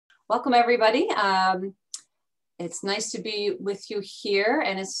Welcome everybody. It's nice to be with you here,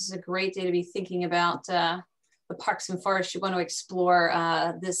 and this is a great day to be thinking about the parks and forests you want to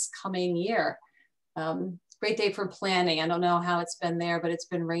explore this coming year. Great day for planning. I don't know how it's been there, but it's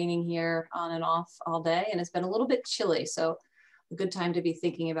been raining here on and off all day, and it's been a little bit chilly, so a good time to be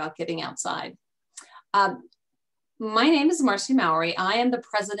thinking about getting outside. My name is Marci Mowery. I am the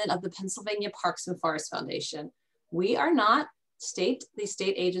president of the Pennsylvania Parks and Forests Foundation. We are not the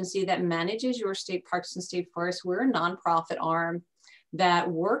state agency that manages your state parks and state forests. We're a nonprofit arm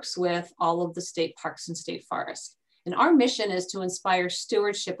that works with all of the state parks and state forests. And our mission is to inspire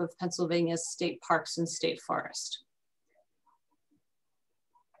stewardship of Pennsylvania's state parks and state forest.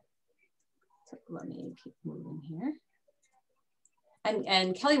 So let me keep moving here.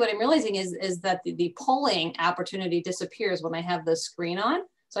 And Kelly, what I'm realizing is that the polling opportunity disappears when I have the screen on.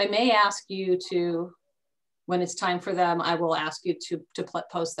 So I may ask you to, when it's time for them, I will ask you to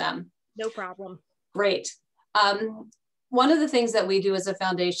post them. No problem. Great. One of the things that we do as a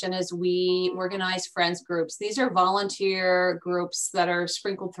foundation is we organize friends groups. These are volunteer groups that are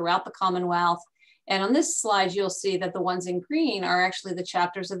sprinkled throughout the Commonwealth. And on this slide, you'll see that the ones in green are actually the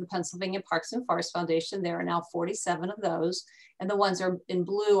chapters of the Pennsylvania Parks and Forest Foundation. There are now 47 of those. And the ones are in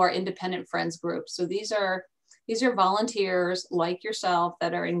blue are independent friends groups. So these are volunteers like yourself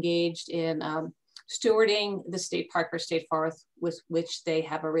that are engaged in stewarding the state park or state forest with which they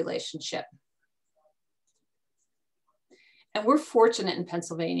have a relationship. And we're fortunate in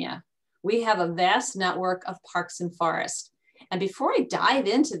Pennsylvania. We have a vast network of parks and forests. And before I dive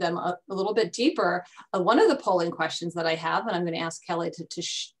into them a little bit deeper, one of the polling questions that I have, and I'm going to ask Kelly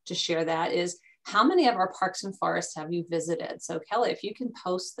to share that, is how many of our parks and forests have you visited? So Kelly, if you can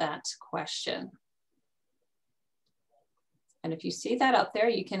post that question. And if you see that up there,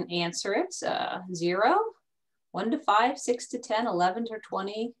 you can answer it 0, 1 to 5, 6 to 10, 11 to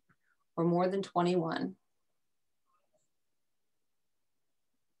 20, or more than 21.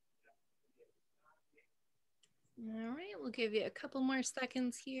 All right, we'll give you a couple more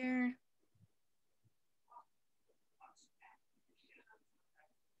seconds here.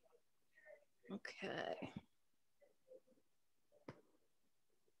 Okay.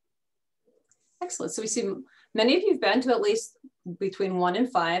 Excellent. So we see many of you have been to at least between 1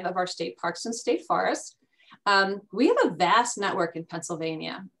 and 5 of our state parks and state forests. We have a vast network in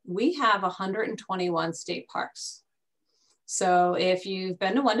Pennsylvania. We have 121 state parks. So if you've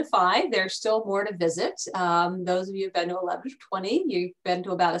been to 1 to 5, there's still more to visit. Those of you who've been to 11 to 20, you've been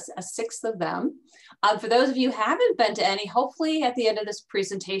to about a sixth of them. For those of you who haven't been to any, hopefully at the end of this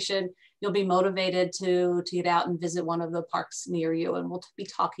presentation, you'll be motivated to get out and visit one of the parks near you, and we'll be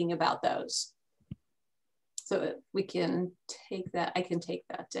talking about those. So we can take that, I can take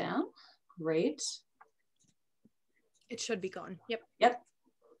that down. Great. It should be gone. Yep. Yep.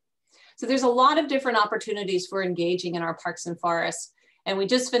 So there's a lot of different opportunities for engaging in our parks and forests. And we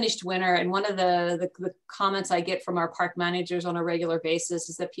just finished winter, and one of the comments I get from our park managers on a regular basis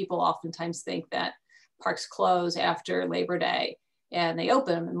is that people oftentimes think that parks close after Labor Day and they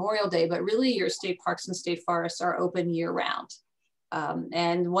open on Memorial Day, but really your state parks and state forests are open year round.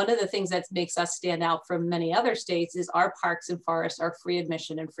 And one of the things that makes us stand out from many other states is our parks and forests are free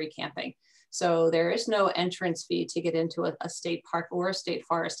admission and free camping. So there is no entrance fee to get into a state park or a state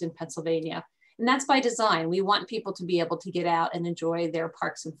forest in Pennsylvania. And that's by design. We want people to be able to get out and enjoy their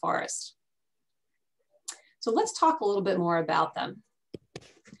parks and forests. So let's talk a little bit more about them.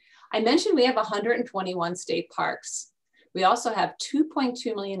 I mentioned we have 121 state parks. We also have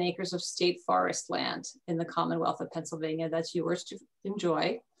 2.2 million acres of state forest land in the Commonwealth of Pennsylvania that's yours to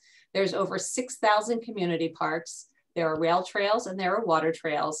enjoy. There's over 6,000 community parks. There are rail trails and there are water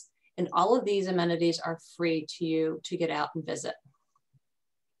trails. And all of these amenities are free to you to get out and visit.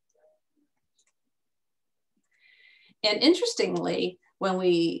 And interestingly, when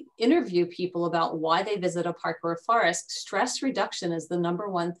we interview people about why they visit a park or a forest, stress reduction is the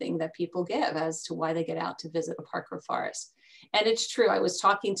 #1 thing that people give as to why they get out to visit a park or forest. And it's true. I was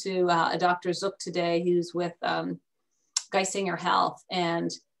talking to a Dr. Zook today who's with Geisinger Health, and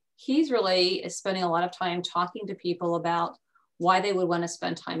he's really spending a lot of time talking to people about why they would want to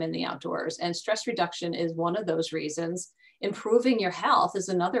spend time in the outdoors. And stress reduction is one of those reasons. Improving your health is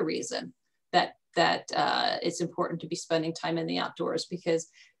another reason that it's important to be spending time in the outdoors, because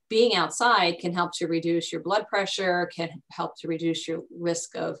being outside can help to reduce your blood pressure, can help to reduce your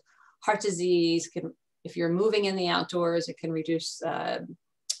risk of heart disease. If you're moving in the outdoors, it can reduce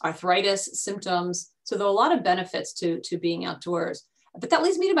arthritis symptoms. So there are a lot of benefits to being outdoors. But that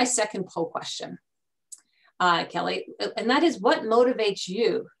leads me to my second poll question, Kelly, and that is, what motivates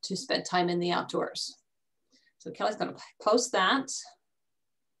you to spend time in the outdoors? So Kelly's going to post that.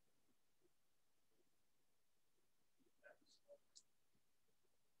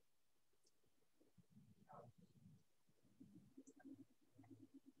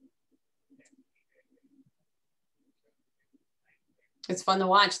 It's fun to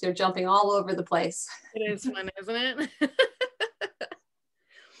watch. They're jumping all over the place. It is fun, isn't it?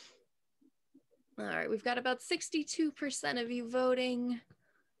 All right, we've got about 62% of you voting.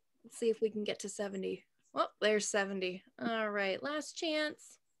 Let's see if we can get to 70. Oh, there's 70. All right, last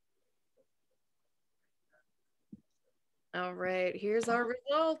chance. All right, here's our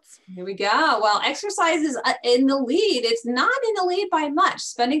results. Here we go. Well, exercise is in the lead. It's not in the lead by much.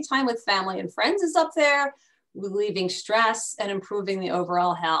 Spending time with family and friends is up there, relieving stress and improving the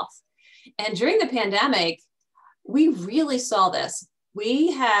overall health. And during the pandemic, we really saw this.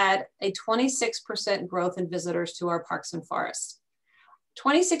 We had a 26% growth in visitors to our parks and forests.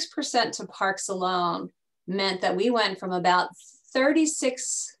 26% to parks alone meant that we went from about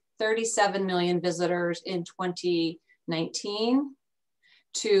 37 million visitors in 2019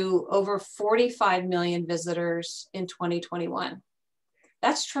 to over 45 million visitors in 2021.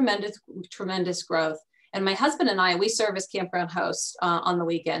 That's tremendous growth. And my husband and I, we serve as campground hosts on the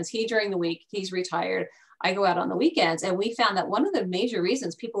weekends. He during the week, he's retired. I go out on the weekends, and we found that one of the major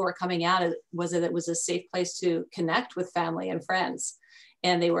reasons people were coming out was that it was a safe place to connect with family and friends.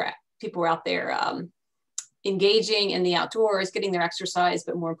 And people were out there engaging in the outdoors, getting their exercise,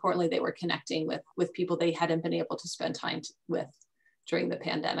 but more importantly, they were connecting with people they hadn't been able to spend time with during the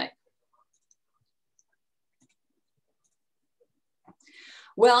pandemic.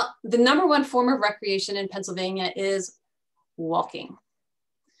 Well, the #1 form of recreation in Pennsylvania is walking.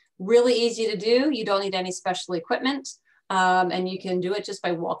 Really easy to do. You don't need any special equipment, and you can do it just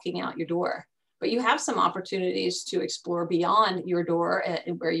by walking out your door. But you have some opportunities to explore beyond your door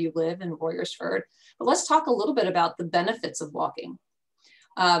where you live in Royersford. But let's talk a little bit about the benefits of walking.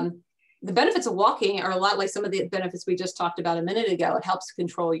 The benefits of walking are a lot like some of the benefits we just talked about a minute ago. It helps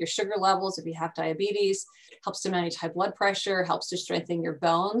control your sugar levels if you have diabetes, helps to manage high blood pressure, helps to strengthen your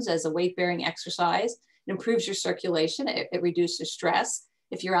bones as a weight-bearing exercise. It improves your circulation. It reduces stress.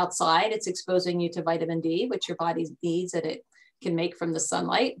 If you're outside, it's exposing you to vitamin D, which your body needs that it can make from the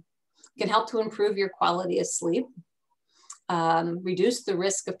sunlight. It can help to improve your quality of sleep, reduce the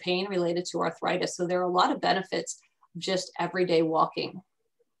risk of pain related to arthritis. So there are a lot of benefits of just everyday walking.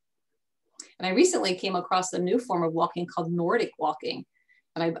 And I recently came across a new form of walking called Nordic walking.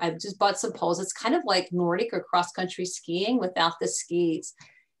 And I just bought some poles. It's kind of like Nordic or cross-country skiing without the skis.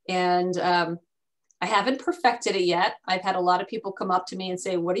 And I haven't perfected it yet. I've had a lot of people come up to me and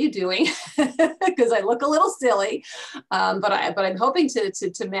say, "What are you doing?" Because I look a little silly, but I'm hoping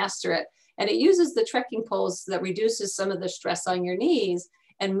to master it. And it uses the trekking poles that reduces some of the stress on your knees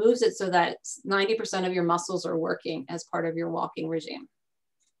and moves it so that 90% of your muscles are working as part of your walking regime.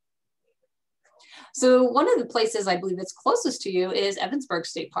 So one of the places I believe that's closest to you is Evansburg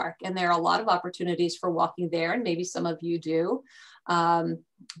State Park. And there are a lot of opportunities for walking there, and maybe some of you do.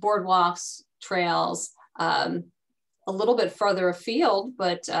 Boardwalks, trails, a little bit further afield,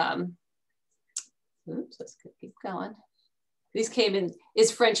 but oops, let's keep going. These came in,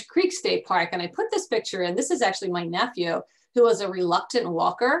 is French Creek State Park. And I put this picture in. This is actually my nephew, who was a reluctant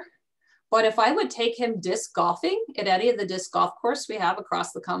walker. But if I would take him disc golfing at any of the disc golf courses we have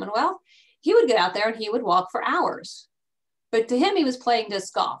across the Commonwealth, he would get out there and he would walk for hours. But to him, he was playing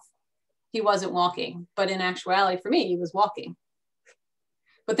disc golf. He wasn't walking. But in actuality, for me, he was walking.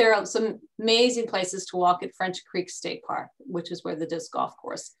 But there are some amazing places to walk at French Creek State Park, which is where the disc golf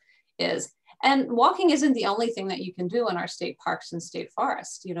course is. And walking isn't the only thing that you can do in our state parks and state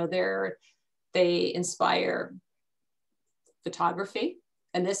forests. You know, they inspire photography.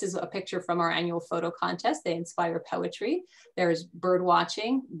 And this is a picture from our annual photo contest. They inspire poetry. There's bird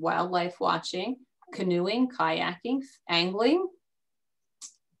watching, wildlife watching, canoeing, kayaking, angling,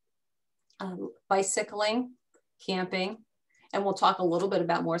 bicycling, camping. And we'll talk a little bit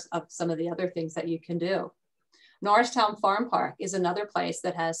about more of some of the other things that you can do. Norristown Farm Park is another place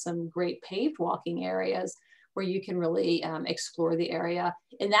that has some great paved walking areas where you can really explore the area.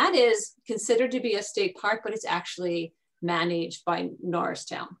 And that is considered to be a state park, but it's actually managed by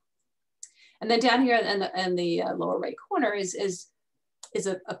Norristown. And then down here in the lower right corner is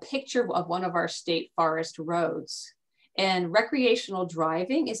a picture of one of our state forest roads. And recreational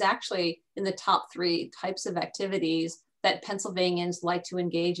driving is actually in the top 3 types of activities that Pennsylvanians like to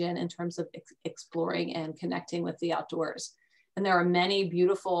engage in terms of exploring and connecting with the outdoors. And there are many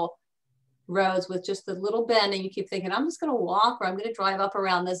beautiful roads with just a little bend, and you keep thinking, I'm just gonna walk or I'm gonna drive up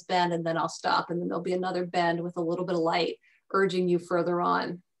around this bend and then I'll stop, and then there'll be another bend with a little bit of light urging you further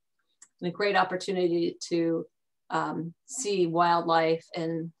on. And a great opportunity to see wildlife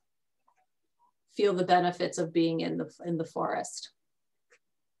and feel the benefits of being in the forest.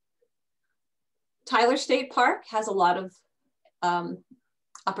 Tyler State Park has a lot of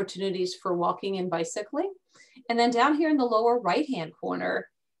opportunities for walking and bicycling. And then down here in the lower right-hand corner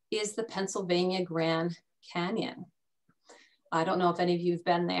is the Pennsylvania Grand Canyon. I don't know if any of you have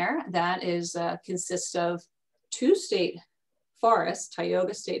been there. That is consists of 2 state forests,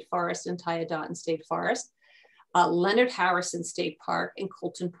 Tioga State Forest and Tyodotin State Forest, Leonard Harrison State Park, and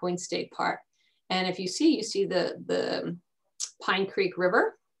Colton Point State Park. And if you see the Pine Creek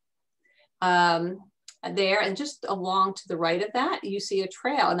River there, and just along to the right of that, you see a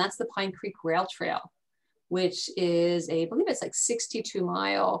trail, and that's the Pine Creek Rail Trail, which is I believe it's like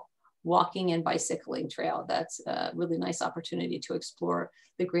 62-mile walking and bicycling trail. That's a really nice opportunity to explore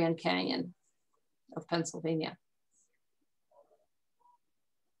the Grand Canyon of Pennsylvania.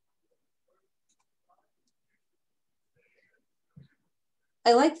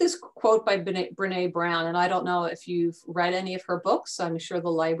 I like this quote by Brene Brown, and I don't know if you've read any of her books. I'm sure the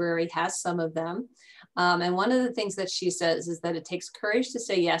library has some of them. And one of the things that she says is that it takes courage to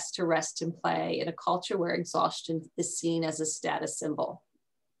say yes to rest and play in a culture where exhaustion is seen as a status symbol.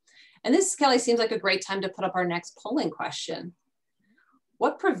 And this, Kelly, seems like a great time to put up our next polling question.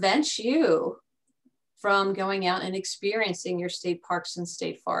 What prevents you from going out and experiencing your state parks and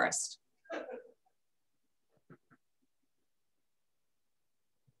state forests?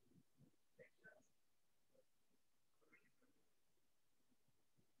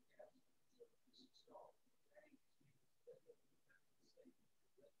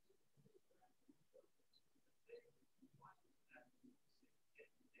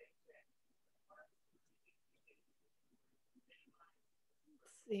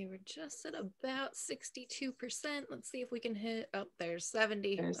 We're just at about 62%. Let's see if we can hit, oh, there's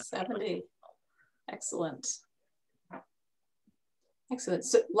 70. There's 70. Excellent. Excellent.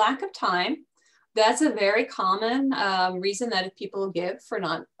 So lack of time, that's a very common reason that people give for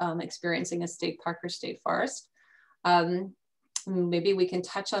not experiencing a state park or state forest. Maybe we can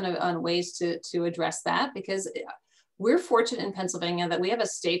touch on ways to address that, because we're fortunate in Pennsylvania that we have a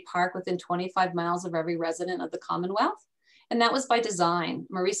state park within 25 miles of every resident of the Commonwealth. And that was by design.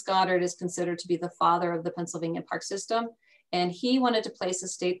 Maurice Goddard is considered to be the father of the Pennsylvania park system. And he wanted to place a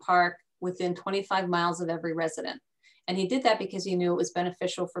state park within 25 miles of every resident. And he did that because he knew it was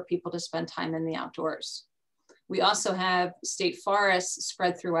beneficial for people to spend time in the outdoors. We also have state forests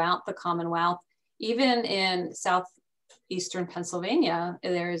spread throughout the Commonwealth. Even in southeastern Pennsylvania,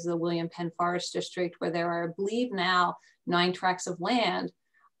 there is the William Penn Forest District, where there are, I believe now, 9 tracts of land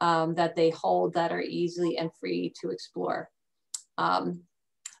that they hold that are easy and free to explore.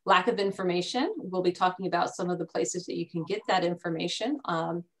 Lack of information. We'll be talking about some of the places that you can get that information.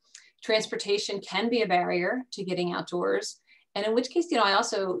 Transportation can be a barrier to getting outdoors. And in which case,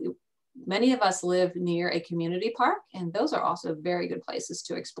 many of us live near a community park, and those are also very good places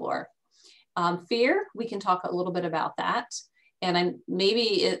to explore. Fear, we can talk a little bit about that. And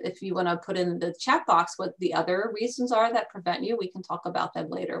maybe if you want to put in the chat box what the other reasons are that prevent you, we can talk about them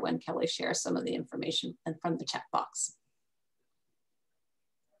later when Kelly shares some of the information from the chat box.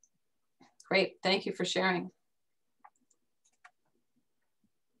 Great, thank you for sharing.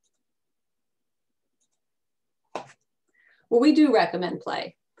 Well, we do recommend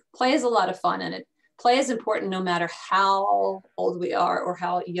play. Play is a lot of fun, and play is important no matter how old we are or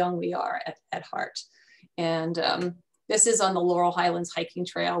how young we are at heart. And this is on the Laurel Highlands hiking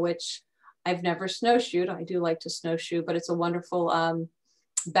trail, which I've never snowshoed. I do like to snowshoe, but it's a wonderful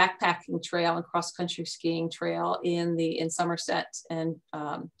backpacking trail and cross-country skiing trail in Somerset and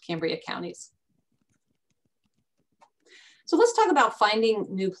Cambria counties. So let's talk about finding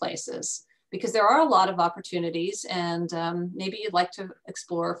new places, because there are a lot of opportunities, and maybe you'd like to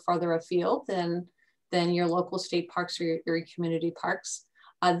explore farther afield than your local state parks or your community parks.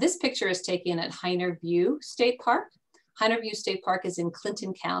 This picture is taken at Heiner View State Park. Heiner View State Park is in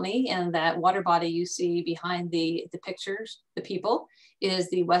Clinton County, and that water body you see behind the pictures, the people, is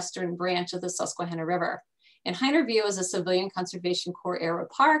the western branch of the Susquehanna River. And Heiner View is a Civilian Conservation Corps era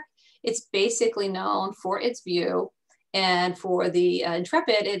park. It's basically known for its view, and for the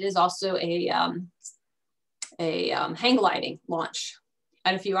Intrepid, it is also a hang gliding launch.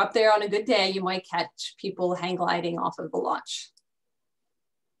 And if you're up there on a good day, you might catch people hang gliding off of the launch.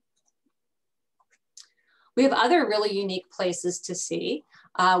 We have other really unique places to see.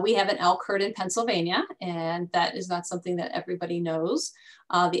 We have an elk herd in Pennsylvania, and that is not something that everybody knows.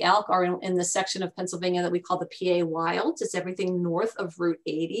 The elk are in the section of Pennsylvania that we call the PA Wilds. It's everything north of Route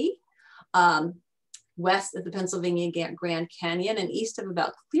 80, west of the Pennsylvania Grand Canyon, and east of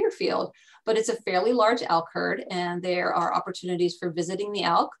about Clearfield. But it's a fairly large elk herd, and there are opportunities for visiting the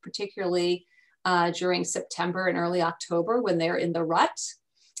elk, particularly during September and early October when they're in the rut.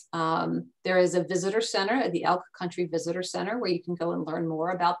 There is a visitor center, the Elk Country Visitor Center, where you can go and learn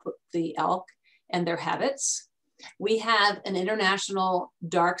more about the elk and their habits. We have an international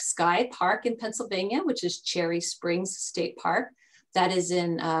dark sky park in Pennsylvania, which is Cherry Springs State Park. That is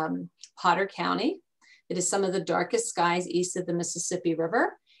in Potter County. It is some of the darkest skies east of the Mississippi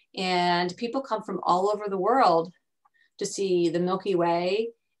River. And people come from all over the world to see the Milky Way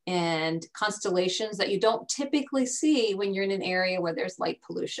and constellations that you don't typically see when you're in an area where there's light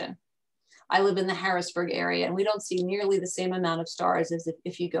pollution. I live in the Harrisburg area, and we don't see nearly the same amount of stars as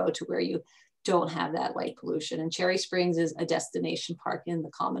if you go to where you don't have that light pollution. And Cherry Springs is a destination park in the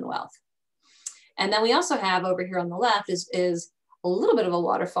Commonwealth. And then we also have over here on the left is a little bit of a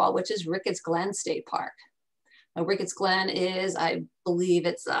waterfall, which is Ricketts Glen State Park. Now, Ricketts Glen is, I believe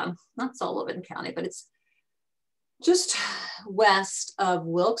it's not Sullivan County, but it's just west of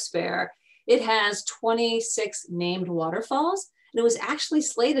Wilkes-Barre. It has 26 named waterfalls, and it was actually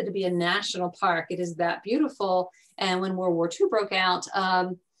slated to be a national park. It is that beautiful. And when World War II broke out,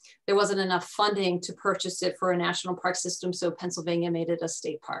 there wasn't enough funding to purchase it for a national park system, so Pennsylvania made it a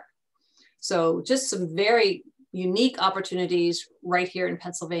state park. So just some very unique opportunities right here in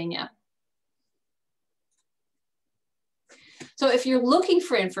Pennsylvania. So if you're looking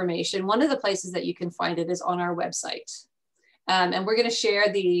for information, one of the places that you can find it is on our website. And we're going to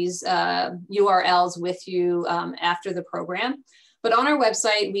share these URLs with you after the program. But on our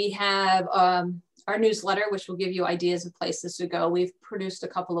website, we have our newsletter, which will give you ideas of places to go. We've produced a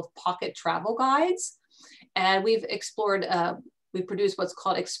couple of pocket travel guides, and we've explored, we produced what's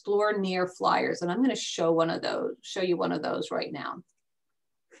called Explore Near flyers. And I'm going to show you one of those right now.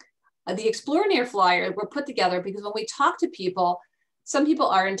 The Explore Near flyer were put together because when we talk to people, some people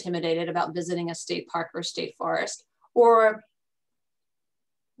are intimidated about visiting a state park or state forest, or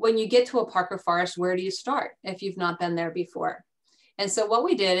when you get to a park or forest, where do you start if you've not been there before? And so what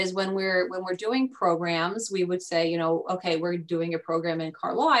we did is when we're doing programs, we would say, you know, okay, we're doing a program in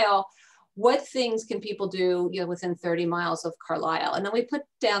Carlisle. What things can people do, you know, within 30 miles of Carlisle? And then we put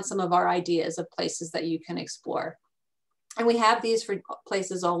down some of our ideas of places that you can explore. And we have these for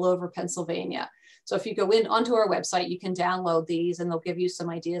places all over Pennsylvania. So if you go onto our website, you can download these and they'll give you some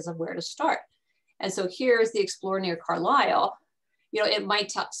ideas of where to start. And so here's the Explore Near Carlisle. You know, it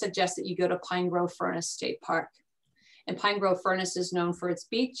might suggest that you go to Pine Grove Furnace State Park. And Pine Grove Furnace is known for its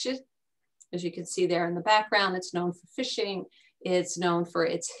beaches. As you can see there in the background, it's known for fishing. It's known for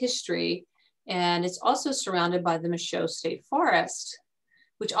its history. And it's also surrounded by the Michaud State Forest,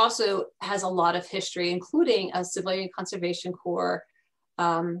 which also has a lot of history, including a Civilian Conservation Corps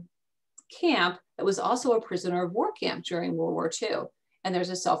camp that was also a prisoner of war camp during World War II. And there's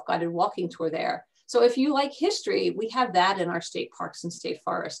a self-guided walking tour there. So if you like history, we have that in our state parks and state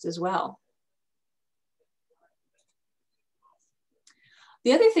forests as well.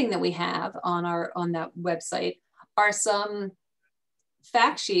 The other thing that we have on that website are some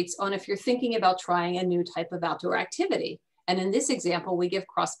fact sheets on if you're thinking about trying a new type of outdoor activity. And in this example, we give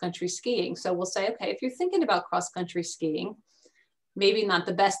cross-country skiing. So we'll say, okay, if you're thinking about cross-country skiing, maybe not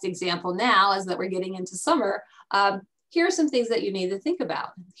the best example now as that we're getting into summer, here are some things that you need to think about.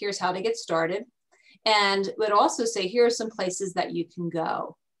 Here's how to get started. And we'd also say, here are some places that you can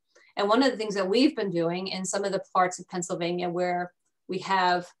go. And one of the things that we've been doing in some of the parts of Pennsylvania where we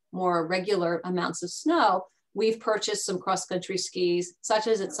have more regular amounts of snow, we've purchased some cross-country skis, such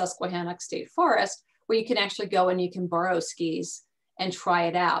as at Susquehannock State Forest, where you can actually go and you can borrow skis and try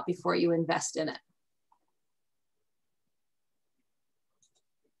it out before you invest in it.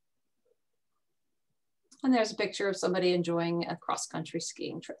 And there's a picture of somebody enjoying a cross-country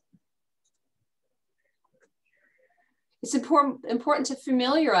skiing trip. It's important to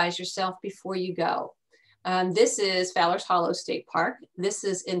familiarize yourself before you go. This is Fowler's Hollow State Park. This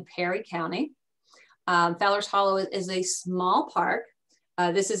is in Perry County. Fowler's Hollow is a small park.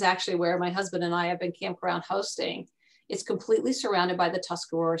 This is actually where my husband and I have been campground hosting. It's completely surrounded by the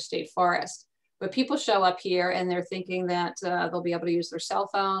Tuscarora State Forest. But people show up here and they're thinking that they'll be able to use their cell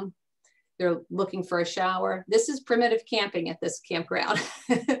phone. They're looking for a shower. This is primitive camping at this campground.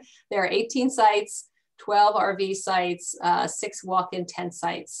 There are 18 sites, 12 RV sites, 6 walk-in tent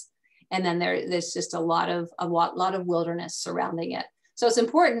sites. And then there's just a lot of wilderness surrounding it. So it's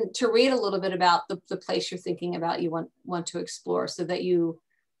important to read a little bit about the place you're thinking about you want to explore so that you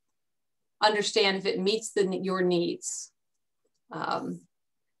understand if it meets your needs.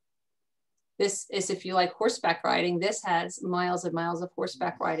 This is, if you like horseback riding, this has miles and miles of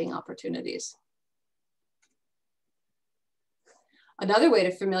horseback riding opportunities. Another way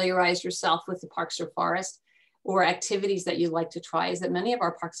to familiarize yourself with the parks or forest or activities that you'd like to try is that many of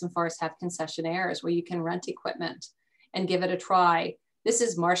our parks and forests have concessionaires where you can rent equipment and give it a try. This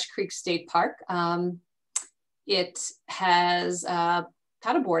is Marsh Creek State Park. It has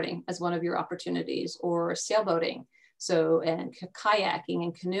paddleboarding as one of your opportunities, or sailboating. So, and kayaking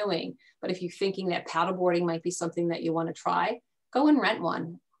and canoeing. But if you're thinking that paddleboarding might be something that you want to try, go and rent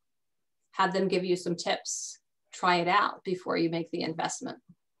one. Have them give you some tips. Try it out before you make the investment.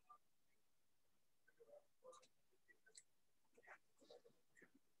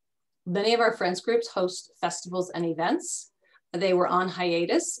 Many of our friends groups host festivals and events. They were on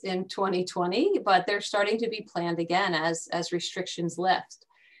hiatus in 2020, but they're starting to be planned again as restrictions lift.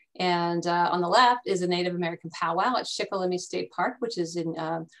 And on the left is a Native American powwow at Shikellamy State Park, which is in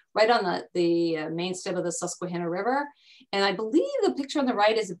right on the main stem of the Susquehanna River. And I believe the picture on the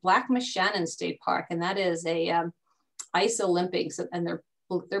right is Black Meshannon State Park, and that is a ice Olympics, and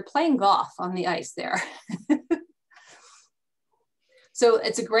they're playing golf on the ice there. So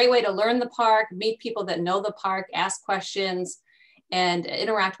it's a great way to learn the park, meet people that know the park, ask questions, and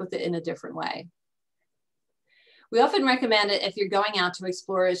interact with it in a different way. We often recommend it if you're going out to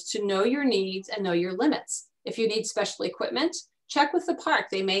explore is to know your needs and know your limits. If you need special equipment, check with the park.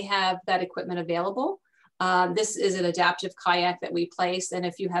 They may have that equipment available. This is an adaptive kayak that we place. And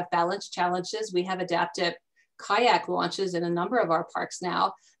if you have balance challenges, we have adaptive kayak launches in a number of our parks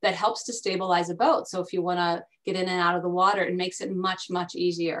now that helps to stabilize a boat. So if you want to get in and out of the water, it makes it much, much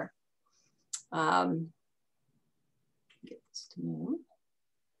easier.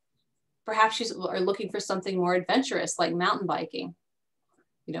 Perhaps you are looking for something more adventurous like mountain biking.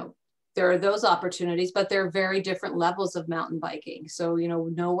 You know, there are those opportunities, but there are very different levels of mountain biking. So, you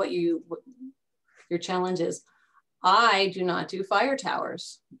know what your challenge is. I do not do fire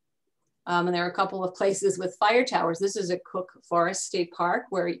towers. And there are a couple of places with fire towers. This is at Cook Forest State Park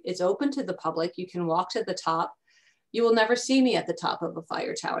where it's open to the public. You can walk to the top. You will never see me at the top of a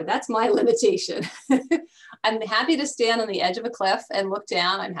fire tower. That's my limitation. I'm happy to stand on the edge of a cliff and look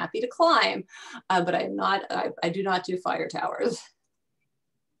down. I'm happy to climb, but I do not do fire towers.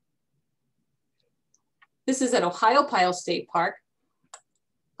 This is at Ohiopyle State Park.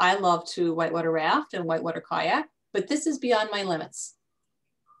 I love to whitewater raft and whitewater kayak, but this is beyond my limits.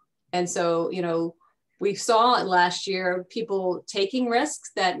 And so, you know, we saw last year people taking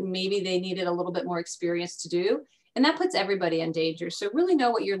risks that maybe they needed a little bit more experience to do. And that puts everybody in danger. So really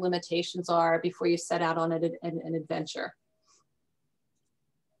know what your limitations are before you set out on an adventure.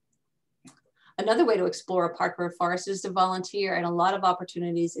 Another way to explore a park or a forest is to volunteer, and a lot of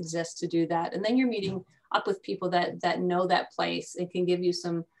opportunities exist to do that. And then you're meeting up with people that know that place and can give you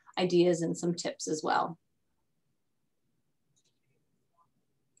some ideas and some tips as well.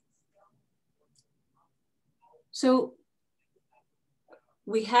 So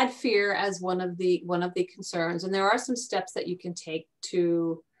we had fear as one of the concerns, and there are some steps that you can take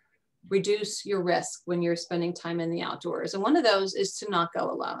to reduce your risk when you're spending time in the outdoors. And one of those is to not go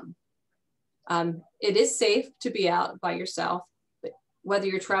alone. It is safe to be out by yourself, but whether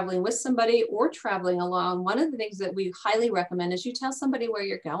you're traveling with somebody or traveling alone, one of the things that we highly recommend is you tell somebody where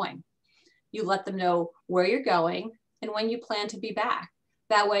you're going. You let them know where you're going and when you plan to be back.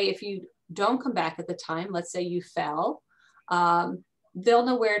 That way, if you don't come back at the time, let's say you fell, they'll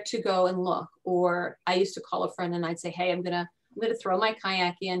know where to go and look. Or I used to call a friend and I'd say, hey, I'm gonna throw my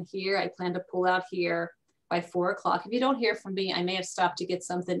kayak in here. I plan to pull out here by 4 o'clock. If you don't hear from me, I may have stopped to get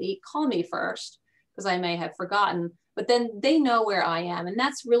something to eat. Call me first, because I may have forgotten. But then they know where I am. And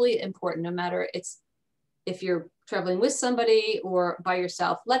that's really important, no matter if you're traveling with somebody or by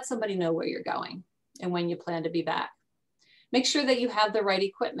yourself, let somebody know where you're going and when you plan to be back. Make sure that you have the right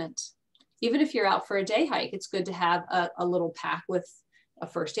equipment. Even if you're out for a day hike, it's good to have a little pack with a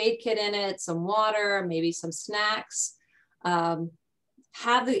first aid kit in it, some water, maybe some snacks.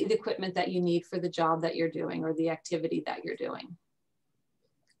 Have the equipment that you need for the job that you're doing or the activity that you're doing.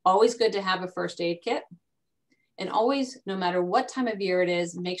 Always good to have a first aid kit. And always, no matter what time of year it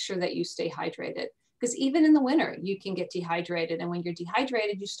is, make sure that you stay hydrated. Because even in the winter, you can get dehydrated. And when you're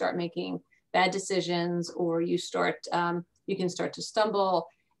dehydrated, you start making bad decisions, or you can start to stumble.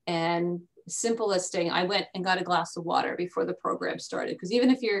 And simple as staying, I went and got a glass of water before the program started, because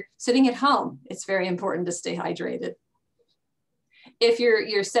even if you're sitting at home, it's very important to stay hydrated. If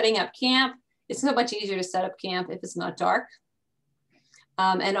you're setting up camp, it's so much easier to set up camp if it's not dark.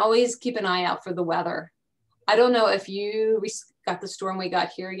 And always keep an eye out for the weather. I don't know if you got the storm we got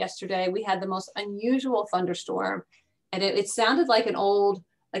here yesterday. We had the most unusual thunderstorm, and it sounded like an old,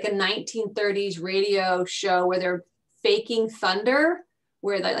 like a 1930s radio show where they're faking thunder,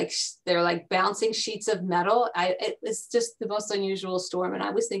 where they're like bouncing sheets of metal. It's just the most unusual storm. And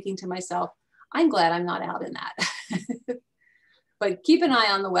I was thinking to myself, I'm glad I'm not out in that. But keep an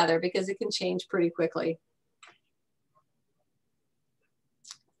eye on the weather, because it can change pretty quickly.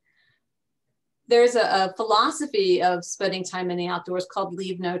 there's a philosophy of spending time in the outdoors called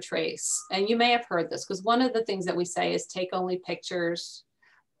leave no trace. And you may have heard this, because one of the things that we say is take only pictures,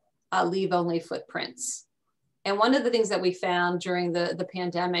 leave only footprints. And one of the things that we found during the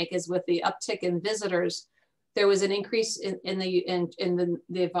pandemic is with the uptick in visitors, there was an increase in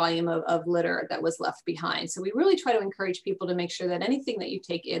the volume of litter that was left behind. So we really try to encourage people to make sure that anything that you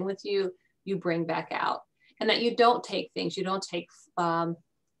take in with you, you bring back out, and that you don't take things. You don't take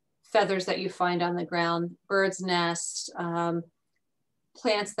feathers that you find on the ground, birds' nests,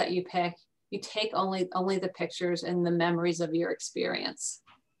 plants that you pick. You take only the pictures and the memories of your experience.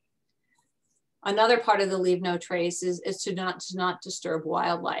 Another part of the leave no trace is to not disturb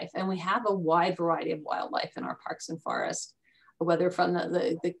wildlife. And we have a wide variety of wildlife in our parks and forests, whether from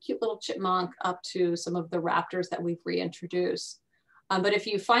the cute little chipmunk up to some of the raptors that we've reintroduced. But if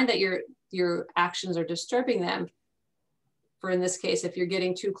you find that your actions are disturbing them, for in this case, if you're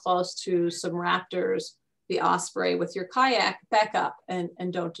getting too close to some raptors, the osprey with your kayak, back up and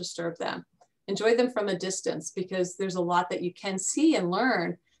don't disturb them. Enjoy them from a distance, because there's a lot that you can see and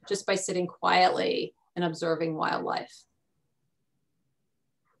learn just by sitting quietly and observing wildlife.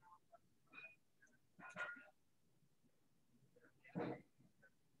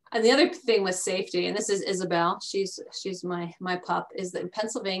 And the other thing with safety, and this is Isabel, she's my pup, is that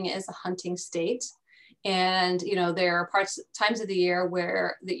Pennsylvania is a hunting state. And there are times of the year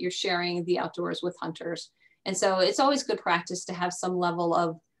where that you're sharing the outdoors with hunters. And so it's always good practice to have some level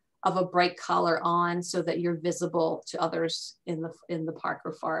of a bright collar on, so that you're visible to others in the park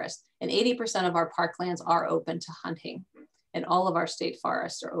or forest. And 80% of our parklands are open to hunting, and all of our state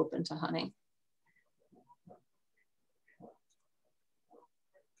forests are open to hunting.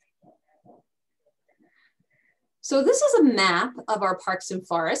 So this is a map of our parks and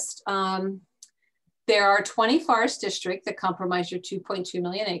forests. There are 20 forest districts that comprise your 2.2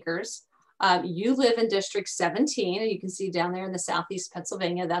 million acres. You live in District 17, and you can see down there in the southeast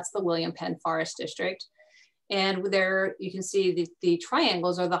Pennsylvania, that's the William Penn Forest District. And there you can see the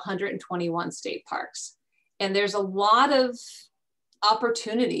triangles are the 121 state parks. And there's a lot of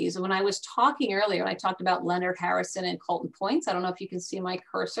opportunities. When I was talking earlier, I talked about Leonard Harrison and Colton Points. I don't know if you can see my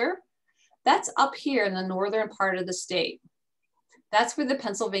cursor. That's up here in the northern part of the state. That's where the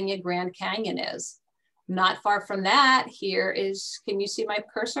Pennsylvania Grand Canyon is. Not far from that, here is, can you see my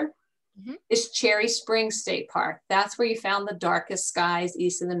cursor? Mm-hmm. Is Cherry Springs State Park. That's where you found the darkest skies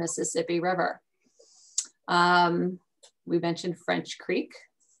east of the Mississippi River. We mentioned French Creek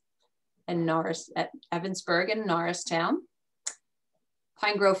and at Evansburg and Norristown.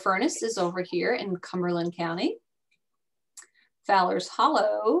 Pine Grove Furnace is over here in Cumberland County. Fowler's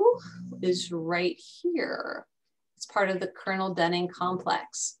Hollow is right here. It's part of the Colonel Denning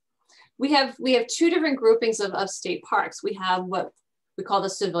complex. We have two different groupings of state parks. We have what we call the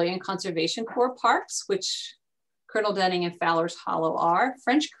Civilian Conservation Corps parks, which Colonel Denning and Fowler's Hollow are.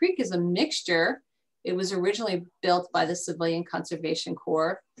 French Creek is a mixture. It was originally built by the Civilian Conservation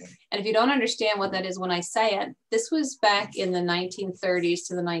Corps. And if you don't understand what that is when I say it, this was back in the 1930s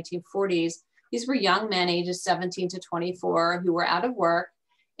to the 1940s. These were young men ages 17 to 24 who were out of work,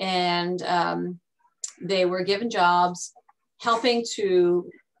 and they were given jobs helping to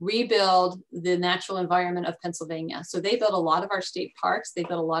rebuild the natural environment of Pennsylvania. So they built a lot of our state parks. They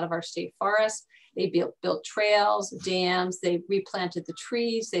built a lot of our state forests. They built trails, dams. They replanted the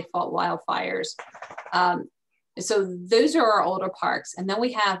trees. They fought wildfires. So those are our older parks. And then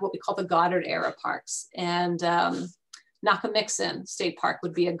we have what we call the Goddard era parks. And Nakamixon State Park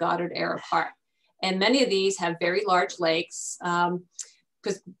would be a Goddard era park. And many of these have very large lakes,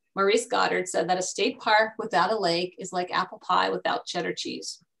 because Maurice Goddard said that a state park without a lake is like apple pie without cheddar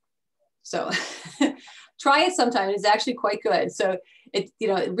cheese. So try it sometime. It's actually quite good. So it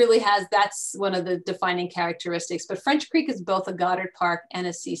really has, that's one of the defining characteristics. But French Creek is both a Goddard Park and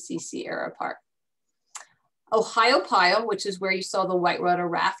a CCC era park. Ohio Pile, which is where you saw the whitewater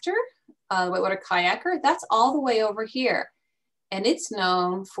rafter, whitewater kayaker, that's all the way over here. And it's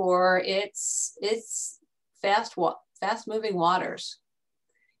known for its fast moving waters.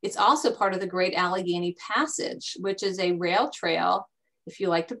 It's also part of the Great Allegheny Passage, which is a rail trail, if you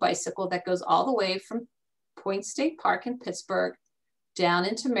like to bicycle, that goes all the way from Point State Park in Pittsburgh down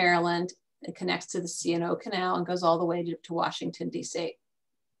into Maryland. It connects to the C&O Canal and goes all the way to Washington, D.C.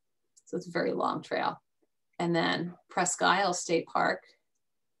 So it's a very long trail. And then Presque Isle State Park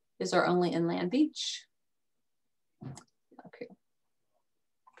is our only inland beach. Okay.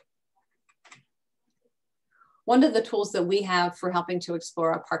 One of the tools that we have for helping to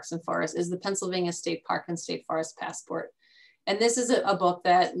explore our parks and forests is the Pennsylvania State Park and State Forest Passport. And this is a book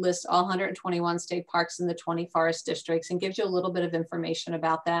that lists all 121 state parks in the 20 forest districts and gives you a little bit of information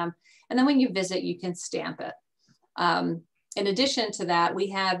about them. And then when you visit, you can stamp it. In addition to that, we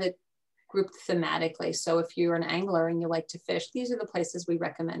have it grouped thematically. So if you're an angler and you like to fish, these are the places we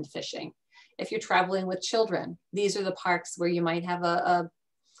recommend fishing. If you're traveling with children, these are the parks where you might have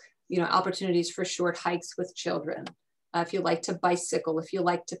opportunities for short hikes with children. If you like to bicycle, if you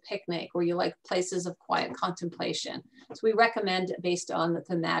like to picnic, or you like places of quiet contemplation. So we recommend based on the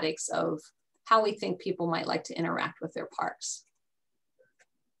thematics of how we think people might like to interact with their parks.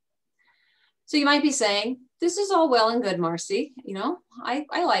 So you might be saying, this is all well and good, Marci.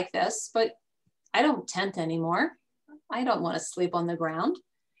 I like this, but I don't tent anymore. I don't want to sleep on the ground.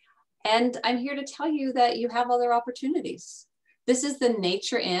 And I'm here to tell you that you have other opportunities. This is the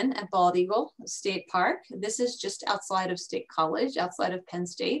Nature Inn at Bald Eagle State Park. This is just outside of State College, outside of Penn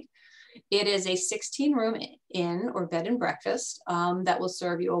State. It is a 16-room inn or bed and breakfast that will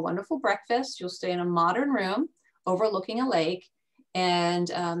serve you a wonderful breakfast. You'll stay in a modern room overlooking a lake. And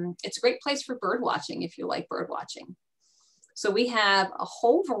it's a great place for bird watching if you like bird watching. So we have a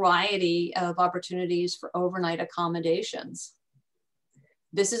whole variety of opportunities for overnight accommodations.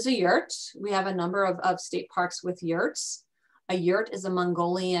 This is a yurt. We have a number of state parks with yurts. A yurt is a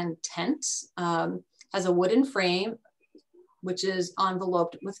Mongolian tent, has a wooden frame, which is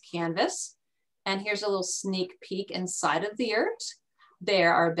enveloped with canvas. And here's a little sneak peek inside of the yurt.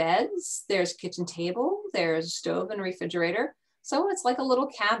 There are beds, there's a kitchen table, there's a stove and refrigerator. So it's like a little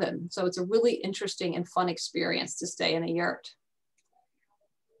cabin. So it's a really interesting and fun experience to stay in a yurt.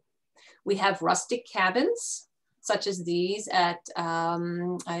 We have rustic cabins, such as these at,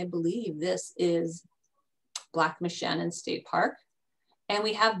 I believe this is Black Meshannon State Park. And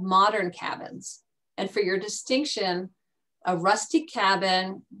we have modern cabins. And for your distinction, a rustic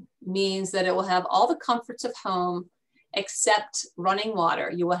cabin means that it will have all the comforts of home except running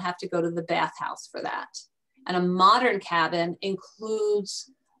water. You will have to go to the bathhouse for that. And a modern cabin includes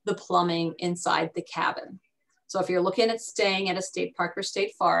the plumbing inside the cabin. So if you're looking at staying at a state park or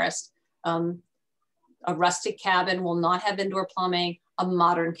state forest, a rustic cabin will not have indoor plumbing, a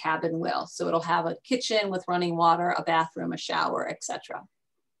modern cabin will. So it'll have a kitchen with running water, a bathroom, a shower, etc.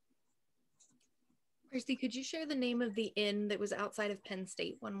 Marci, could you share the name of the inn that was outside of Penn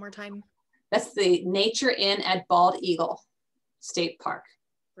State one more time? That's the Nature Inn at Bald Eagle State Park.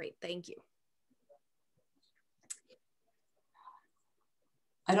 Great, thank you.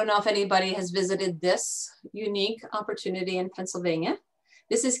 I don't know if anybody has visited this unique opportunity in Pennsylvania.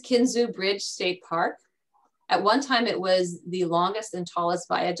 This is Kinzua Bridge State Park. At one time, it was the longest and tallest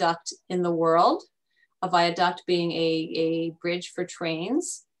viaduct in the world, a viaduct being a bridge for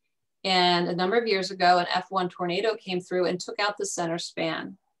trains. And a number of years ago, an F1 tornado came through and took out the center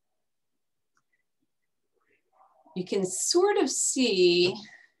span. You can sort of see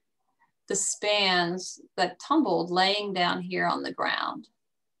the spans that tumbled laying down here on the ground.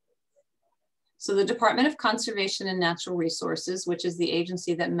 So the Department of Conservation and Natural Resources, which is the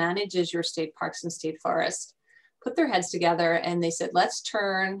agency that manages your state parks and state forests, put their heads together and they said, let's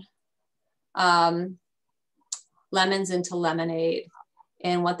turn lemons into lemonade.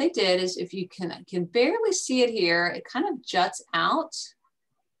 And what they did is, if you can barely see it here, it kind of juts out.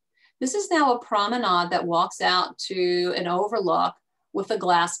 This is now a promenade that walks out to an overlook with a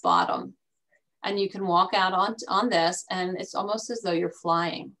glass bottom. And you can walk out on this and it's almost as though you're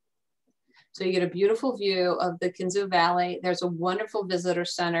flying. So you get a beautiful view of the Kinzua Valley. There's a wonderful visitor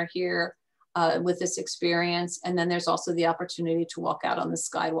center here with this experience. And then there's also the opportunity to walk out on the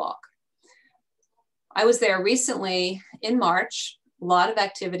skywalk. I was there recently in March, a lot of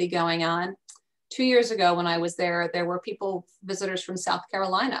activity going on. 2 years ago when I was there, there were visitors from South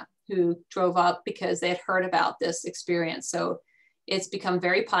Carolina who drove up because they had heard about this experience. So it's become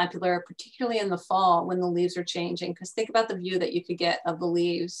very popular, particularly in the fall when the leaves are changing, because think about the view that you could get of the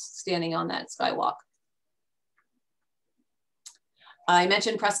leaves standing on that skywalk. I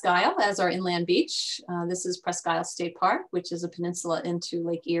mentioned Presque Isle as our inland beach. This is Presque Isle State Park, which is a peninsula into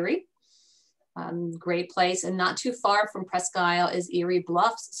Lake Erie. Great place, and not too far from Presque Isle is Erie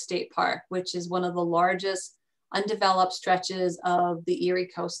Bluffs State Park, which is one of the largest undeveloped stretches of the Erie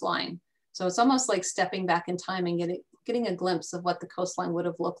coastline. So it's almost like stepping back in time and getting a glimpse of what the coastline would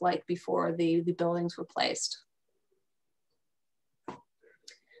have looked like before the buildings were placed.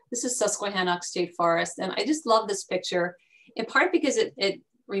 This is Susquehannock State Forest, and I just love this picture, in part because it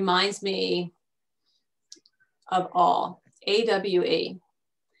reminds me of awe, AWE.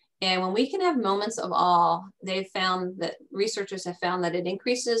 And when we can have moments of awe, researchers have found that it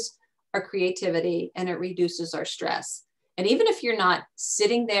increases our creativity and it reduces our stress. And even if you're not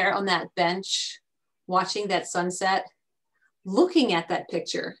sitting there on that bench watching that sunset, looking at that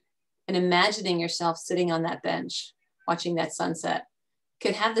picture and imagining yourself sitting on that bench, watching that sunset,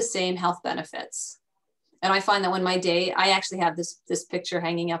 could have the same health benefits. And I find that when I actually have this picture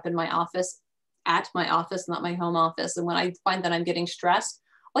hanging up in my office, at my office, not my home office. And when I find that I'm getting stressed,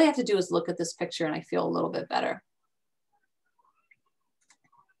 all I have to do is look at this picture and I feel a little bit better.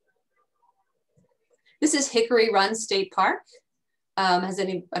 This is Hickory Run State Park. I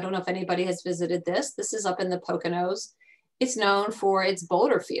don't know if anybody has visited this. This is up in the Poconos. It's known for its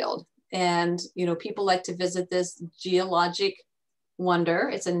boulder field. And, you know, people like to visit this geologic wonder.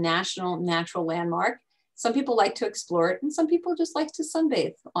 It's a national natural landmark. Some people like to explore it and some people just like to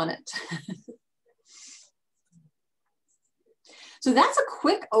sunbathe on it. So that's a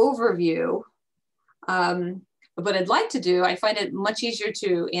quick overview. What I'd like to do, I find it much easier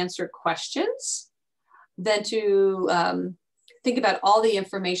to answer questions than to think about all the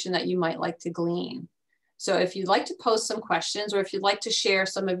information that you might like to glean. So if you'd like to post some questions or if you'd like to share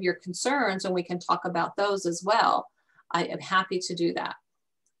some of your concerns and we can talk about those as well, I am happy to do that.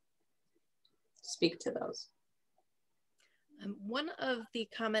 Speak to those. One of the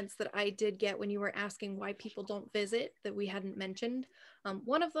comments that I did get when you were asking why people don't visit that we hadn't mentioned,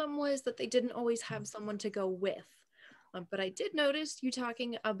 one of them was that they didn't always have someone to go with. But I did notice you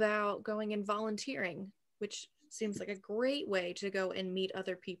talking about going and volunteering, which seems like a great way to go and meet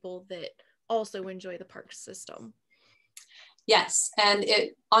other people that also enjoy the park system. Yes, and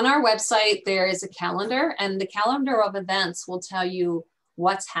on our website, there is a calendar, and the calendar of events will tell you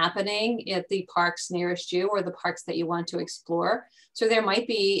what's happening at the parks nearest you or the parks that you want to explore. So there might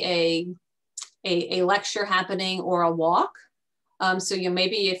be a lecture happening or a walk. So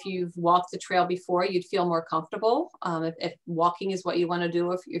maybe if you've walked the trail before, you'd feel more comfortable. If walking is what you want to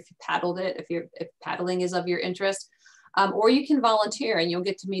do, if you paddled it, if paddling is of your interest, or you can volunteer and you'll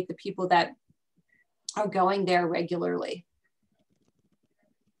get to meet the people that are going there regularly.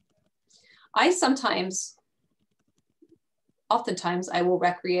 Oftentimes I will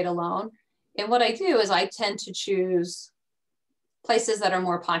recreate alone. And what I do is I tend to choose places that are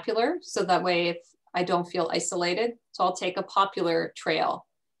more popular. So that way, if I don't feel isolated, so I'll take a popular trail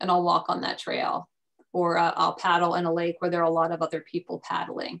and I'll walk on that trail, or I'll paddle in a lake where there are a lot of other people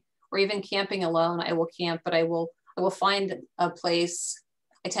paddling, or even camping alone. I will camp, but I will find a place.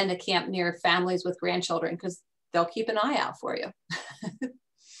 I tend to camp near families with grandchildren because they'll keep an eye out for you.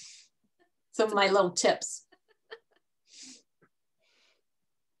 Some of my little tips.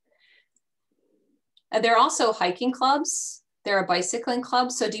 And there are also hiking clubs. There are bicycling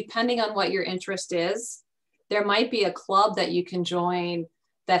clubs. So depending on what your interest is, there might be a club that you can join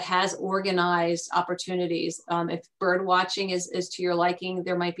that has organized opportunities. If bird watching is to your liking,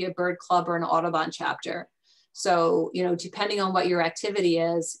 there might be a bird club or an Audubon chapter. So, you know, depending on what your activity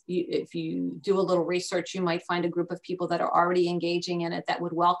is, if you do a little research, you might find a group of people that are already engaging in it that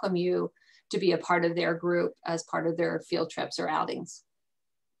would welcome you to be a part of their group as part of their field trips or outings.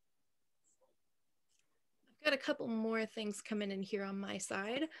 Got a couple more things coming in here on my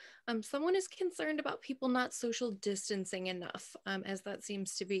side. Someone is concerned about people not social distancing enough, as that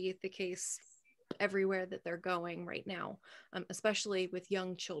seems to be the case everywhere that they're going right now, especially with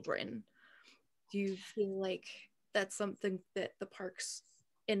young children. Do you feel like that's something that the parks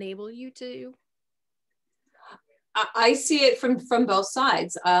enable you to do? I see it from both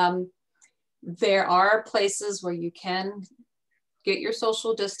sides. There are places where you can get your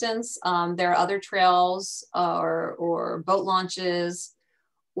social distance. There are other trails or boat launches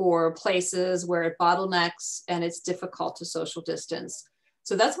or places where it bottlenecks and it's difficult to social distance.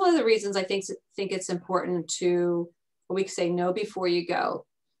 So that's one of the reasons I think it's important to, we say no before you go.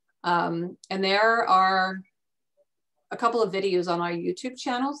 And there are a couple of videos on our YouTube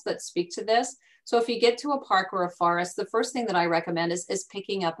channels that speak to this. So if you get to a park or a forest, the first thing that I recommend is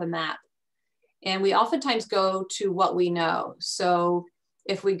picking up a map. And we oftentimes go to what we know. So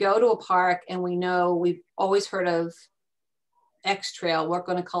if we go to a park and we know we've always heard of X trail, we're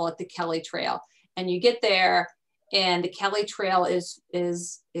going to call it the Kelly Trail. And you get there and the Kelly Trail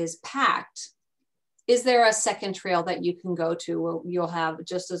is packed. Is there a second trail that you can go to where you'll have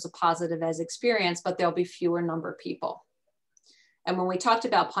just as a positive as experience, but there'll be fewer number of people? And when we talked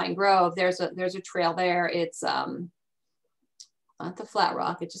about Pine Grove, there's a trail there. It's not the Flat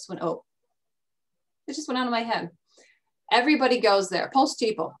Rock. It just went out of my head. Everybody goes there. Pole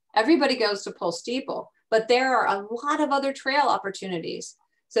Steeple. Everybody goes to Pole Steeple, but there are a lot of other trail opportunities.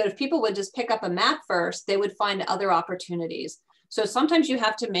 So if people would just pick up a map first, they would find other opportunities. So sometimes you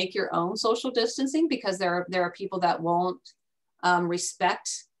have to make your own social distancing because there are people that won't respect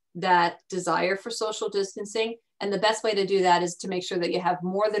that desire for social distancing. And the best way to do that is to make sure that you have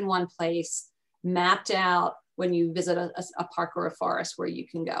more than one place mapped out when you visit a park or a forest where you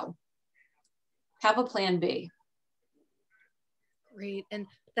can go. Have a plan B. Great. And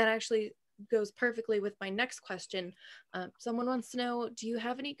that actually goes perfectly with my next question. Someone wants to know, do you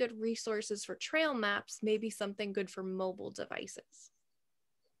have any good resources for trail maps, maybe something good for mobile devices?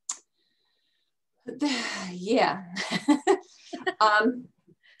 Yeah. I'm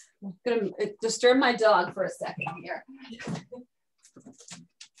gonna disturb my dog for a second here.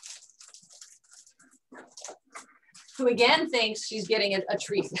 Who again thinks she's getting a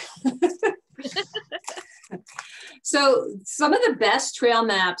treat. So some of the best trail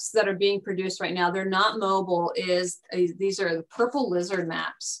maps that are being produced right now, they're not mobile, these are the purple lizard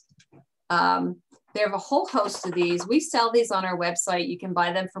maps. They have a whole host of these. We sell these on our website. You can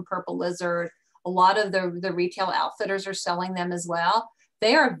buy them from Purple Lizard. A lot of the retail outfitters are selling them as well.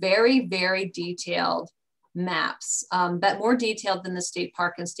 They are very, very detailed maps, but more detailed than the state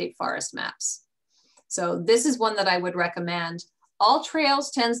park and state forest maps. So this is one that I would recommend. All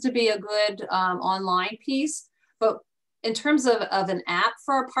Trails tends to be a good online piece, but in terms of an app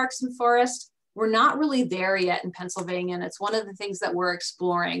for our parks and forests, we're not really there yet in Pennsylvania. And it's one of the things that we're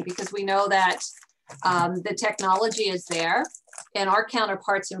exploring because we know that the technology is there. And our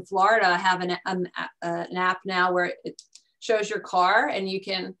counterparts in Florida have an app now where it shows your car and you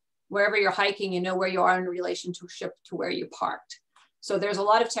can, wherever you're hiking, you know where you are in relationship to where you parked. So there's a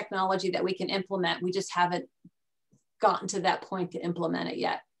lot of technology that we can implement. We just haven't gotten to that point to implement it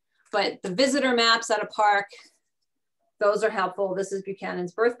yet. But the visitor maps at a park, those are helpful. This is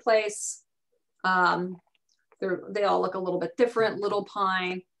Buchanan's birthplace. They all look a little bit different, Little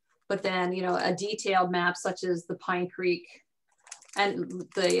Pine, but then, you know, a detailed map such as the Pine Creek and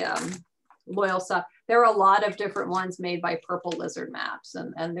the Loyal Stuff. There are a lot of different ones made by Purple Lizard maps,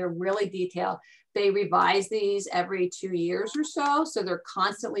 and they're really detailed. They revise these every 2 years or so. So they're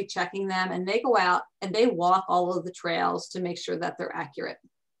constantly checking them, and they go out and they walk all of the trails to make sure that they're accurate.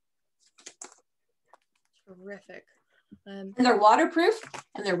 Terrific. And they're waterproof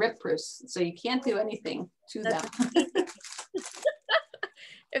and they're rip proof. So you can't do anything to them.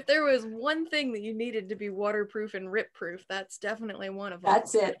 If there was one thing that you needed to be waterproof and rip proof, that's definitely one of them.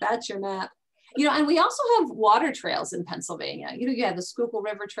 That's it. That's your map. You know, and we also have water trails in Pennsylvania. You know, you have the Schuylkill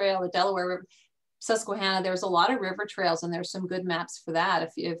River Trail, the Delaware River, Susquehanna. There's a lot of river trails, and there's some good maps for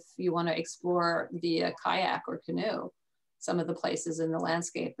that if you want to explore via kayak or canoe some of the places in the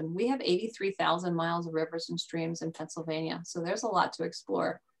landscape. And we have 83,000 miles of rivers and streams in Pennsylvania. So there's a lot to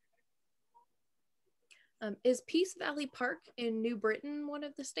explore. Is Peace Valley Park in New Britain one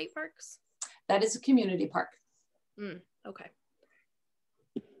of the state parks? That is a community park. Okay.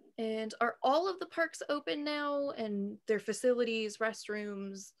 And are all of the parks open now, and their facilities,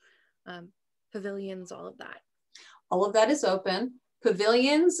 restrooms, pavilions, all of that? All of that is open.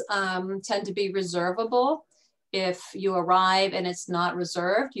 Pavilions tend to be reservable. If you arrive and it's not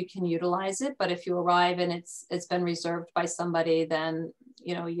reserved, you can utilize it. But if you arrive and it's been reserved by somebody, then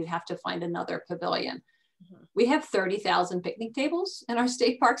you know you have to find another pavilion. We have 30,000 picnic tables in our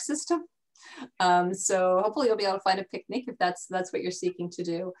state park system. So hopefully you'll be able to find a picnic if that's what you're seeking to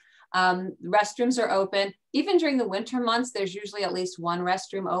do. Restrooms are open. Even during the winter months, there's usually at least one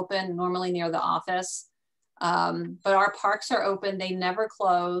restroom open, normally near the office. But our parks are open. They never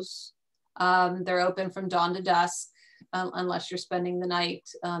close. They're open from dawn to dusk, unless you're spending the night,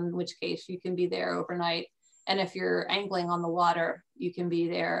 in which case you can be there overnight. And if you're angling on the water, you can be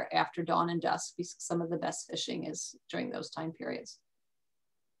there after dawn and dusk, because some of the best fishing is during those time periods.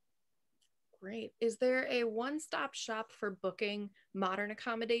 Great. Is there a one-stop shop for booking modern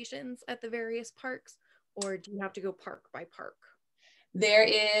accommodations at the various parks, or do you have to go park by park? There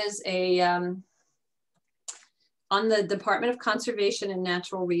is a, on the Department of Conservation and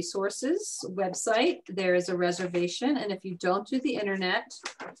Natural Resources website, there is a reservation. And if you don't do the internet,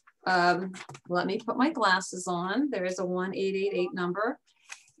 let me put my glasses on. There is a 1-888 number.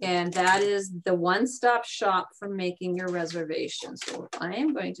 And that is the one-stop shop for making your reservation. So I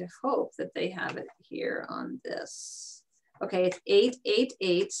am going to hope that they have it here on this. Okay, it's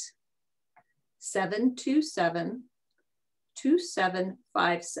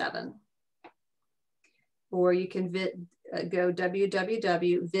 888-727-2757. Or you can go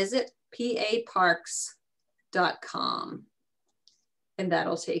www.visitpaparks.com. And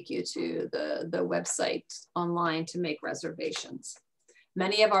that'll take you to the website online to make reservations.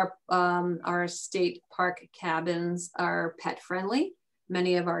 Many of our state park cabins are pet friendly.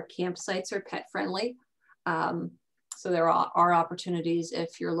 Many of our campsites are pet friendly. So there are opportunities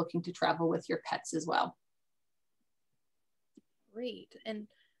if you're looking to travel with your pets as well. Great. And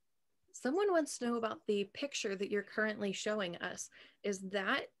someone wants to know about the picture that you're currently showing us. Is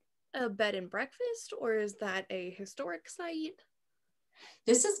that a bed and breakfast, or is that a historic site?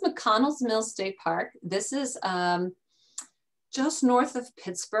 This is McConnell's Mill State Park. This is just north of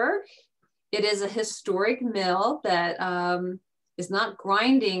Pittsburgh. It is a historic mill that is not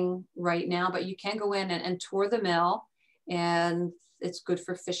grinding right now, but you can go in and tour the mill, and it's good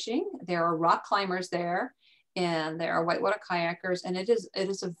for fishing. There are rock climbers there, and there are whitewater kayakers, and it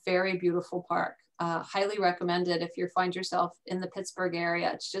is a very beautiful park. Highly recommended if you find yourself in the Pittsburgh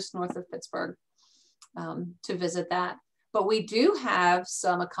area. It's just north of Pittsburgh, to visit that. But we do have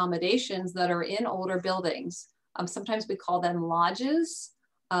some accommodations that are in older buildings. Sometimes we call them lodges.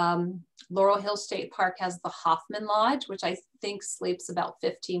 Laurel Hill State Park has the Hoffman Lodge, which I think sleeps about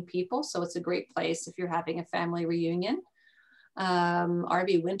 15 people. So it's a great place if you're having a family reunion.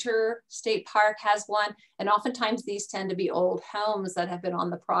 RV Winter State Park has one. And oftentimes these tend to be old homes that have been on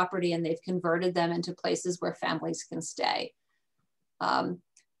the property and they've converted them into places where families can stay.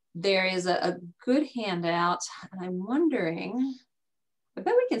 There is a good handout, and I'm wondering, I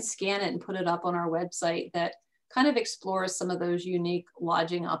bet we can scan it and put it up on our website that kind of explores some of those unique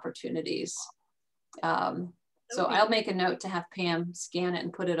lodging opportunities. So I'll make a note to have Pam scan it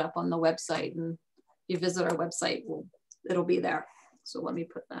and put it up on the website. And if you visit our website, it'll be there. So let me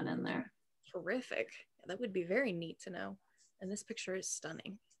put that in there. Terrific. That would be very neat to know. And this picture is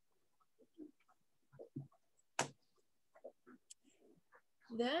stunning.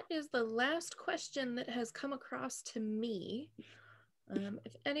 That is the last question that has come across to me.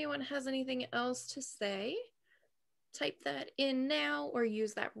 If anyone has anything else to say, type that in now or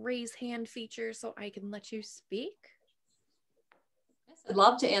use that raise hand feature so I can let you speak. Yes, I'd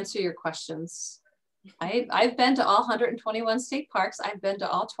love to answer your questions. I've been to all 121 state parks. I've been to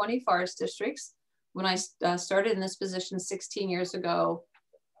all 20 forest districts. When I started in this position 16 years ago,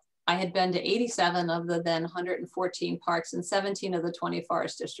 I had been to 87 of the then 114 parks and 17 of the 20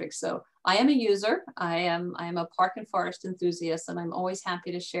 forest districts. So I am a user. I am a park and forest enthusiast, and I'm always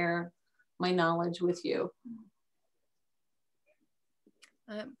happy to share my knowledge with you.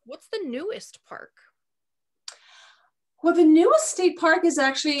 What's the newest park? Well, the newest state park is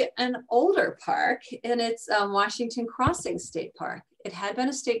actually an older park, and it's Washington Crossing State Park. It had been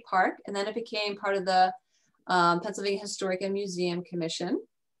a state park, and then it became part of the Pennsylvania Historic and Museum Commission.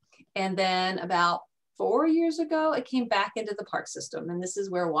 And then about 4 years ago, it came back into the park system. And this is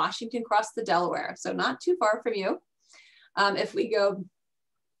where Washington crossed the Delaware. So not too far from you. If we go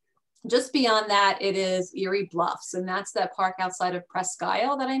just beyond that, it is Erie Bluffs. And that's that park outside of Presque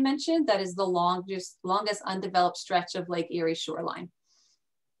Isle that I mentioned. That is the longest undeveloped stretch of Lake Erie shoreline.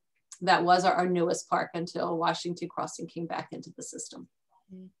 That was our newest park until Washington Crossing came back into the system.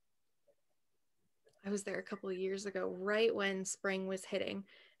 I was there a couple of years ago, right when spring was hitting.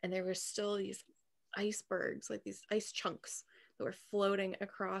 And there were still these icebergs, like these ice chunks that were floating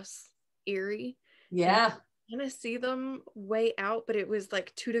across Erie. Yeah. And I see them way out, but it was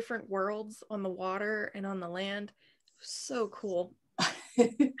like two different worlds on the water and on the land. It was so cool.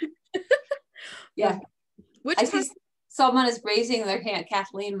 Yeah. I see someone is raising their hand,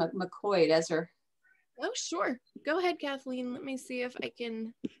 Kathleen McCoy, as her. Oh, sure. Go ahead, Kathleen. Let me see if I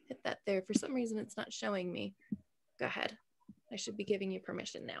can hit that there. For some reason, it's not showing me. Go ahead. I should be giving you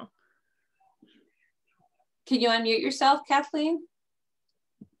permission now. Can you unmute yourself, Kathleen?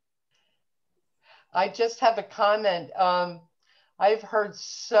 I just have a comment. I've heard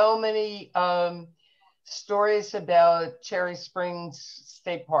so many stories about Cherry Springs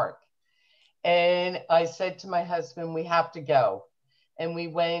State Park. And I said to my husband, we have to go. And we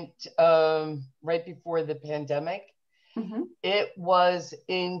went right before the pandemic. Mm-hmm. It was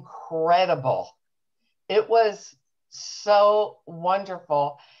incredible. It was so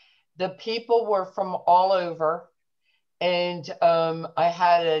wonderful. The people were from all over, and I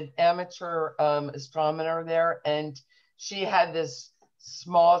had an amateur astronomer there, and she had this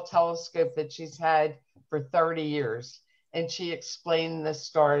small telescope that she's had for 30 years, and she explained the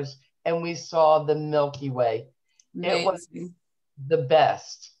stars, and we saw the Milky Way. Amazing. It was the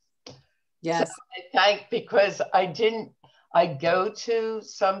best. Yes. So because I go to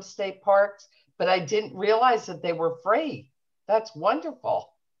some state parks, but I didn't realize that they were free. That's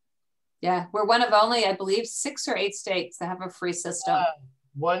wonderful. Yeah, we're one of only, I believe, 6 or 8 states that have a free system.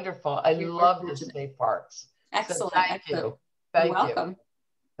 Wonderful. I love the state parks. Excellent. So thank you. Thank You're welcome. You.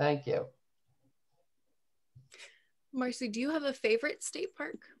 Thank you. Marci, do you have a favorite state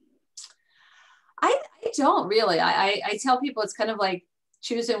park? I don't really. I tell people it's kind of like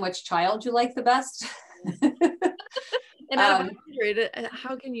choosing which child you like the best. And out of 100,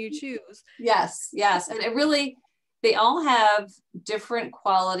 how can you choose? Yes, yes. And it really, they all have different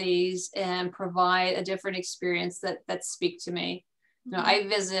qualities and provide a different experience that speak to me. You know, I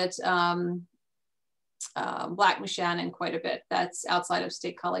visit Black Shannon quite a bit. That's outside of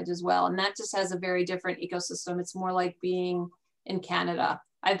State College as well. And that just has a very different ecosystem. It's more like being in Canada.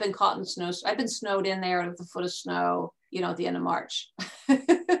 I've been caught in snow. I've been snowed in there at the foot of snow, you know, at the end of March.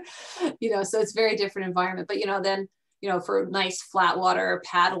 You know, so it's very different environment. But, you know, then, you know, for nice flat water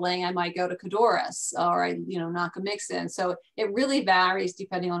paddling, I might go to Codorus, or I, you know, Nakamixin. So it really varies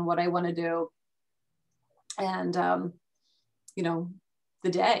depending on what I want to do. And, you know, the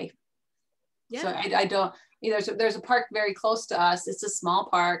day. Yeah. So I don't, you know, there's a park very close to us. It's a small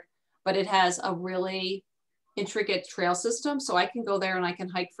park, but it has a really intricate trail system. So I can go there and I can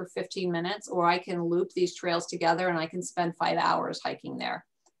hike for 15 minutes, or I can loop these trails together and I can spend 5 hours hiking there.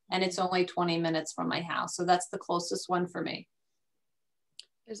 And it's only 20 minutes from my house. So that's the closest one for me.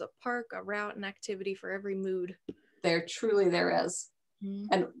 There's a park, a route, and activity for every mood. There is.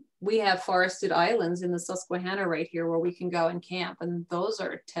 And we have forested islands in the Susquehanna right here where we can go and camp. And those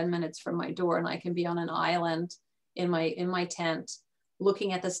are 10 minutes from my door. And I can be on an island in my tent,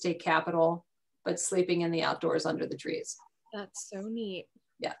 looking at the state capitol, but sleeping in the outdoors under the trees. That's so neat.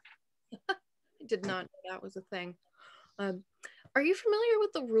 Yeah. I did not know that was a thing. Are you familiar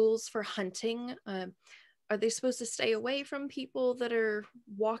with the rules for hunting? Are they supposed to stay away from people that are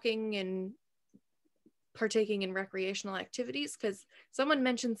walking and partaking in recreational activities? Because someone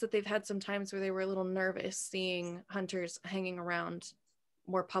mentions that they've had some times where they were a little nervous seeing hunters hanging around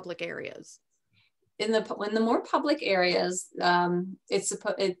more public areas. In the more public areas,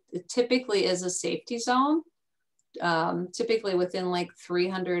 it typically is a safety zone, typically within like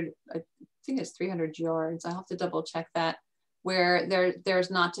 300, I think it's 300 yards. I'll have to double check that, where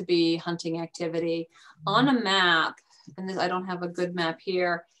there's not to be hunting activity. On a map, and this, I don't have a good map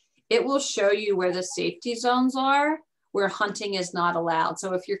here, it will show you where the safety zones are, where hunting is not allowed.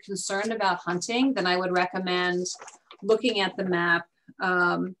 So if you're concerned about hunting, then I would recommend looking at the map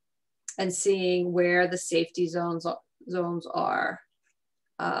and seeing where the safety zones are.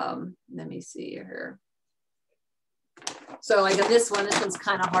 Let me see here. So like in this one's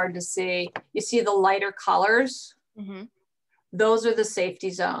kind of hard to see. You see the lighter colors? Mm-hmm. Those are the safety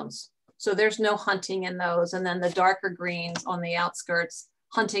zones. So there's no hunting in those. And then the darker greens on the outskirts,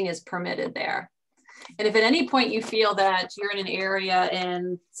 hunting is permitted there. And if at any point you feel that you're in an area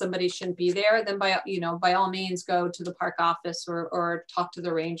and somebody shouldn't be there, then by all means go to the park office or talk to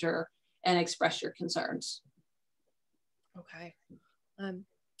the ranger and express your concerns. Okay.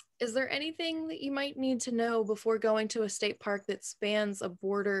 Is there anything that you might need to know before going to a state park that spans a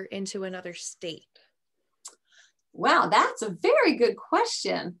border into another state? Wow, that's a very good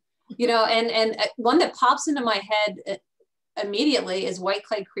question. You know, and one that pops into my head immediately is White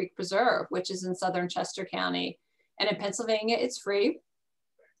Clay Creek Preserve, which is in southern Chester County. And in Pennsylvania, it's free.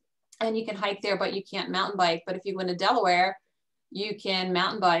 And you can hike there, but you can't mountain bike. But if you go into Delaware, you can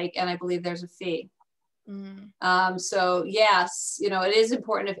mountain bike, and I believe there's a fee. So yes, you know, it is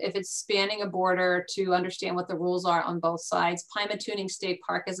important if it's spanning a border to understand what the rules are on both sides. Pymatuning State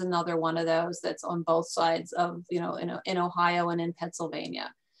Park is another one of those that's on both sides of, you know, in Ohio and in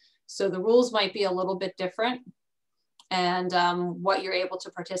Pennsylvania. So the rules might be a little bit different, and what you're able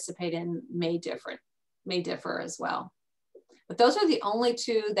to participate in may differ as well. But those are the only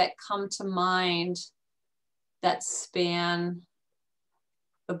two that come to mind that span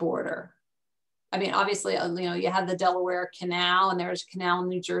the border. I mean, obviously, you know, you have the Delaware Canal, and there's a canal on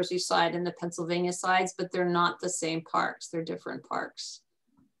New Jersey side and the Pennsylvania sides, but they're not the same parks. They're different parks.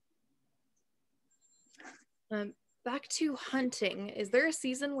 Back to hunting. Is there a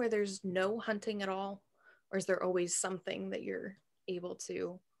season where there's no hunting at all? Or is there always something that you're able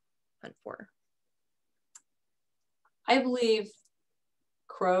to hunt for? I believe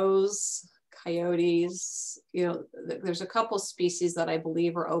crows, coyotes, you know, there's a couple species that I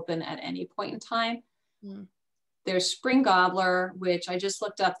believe are open at any point in time. There's spring gobbler, which I just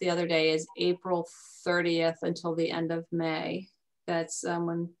looked up the other day, is April 30th until the end of May. That's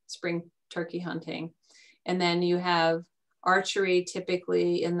when spring turkey hunting. And then you have archery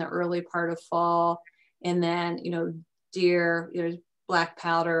typically in the early part of fall. And then, you know, deer, there's black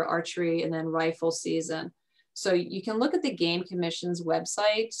powder, archery, and then rifle season. So you can look at the Game Commission's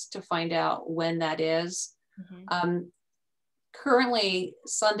website to find out when that is. Currently,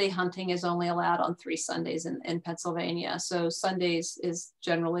 Sunday hunting is only allowed on 3 Sundays in Pennsylvania. So Sundays is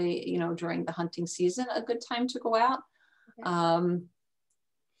generally, you know, during the hunting season, a good time to go out. Okay.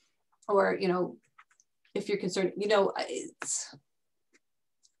 Or, you know, if you're concerned, you know,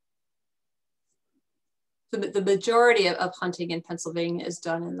 the majority of hunting in Pennsylvania is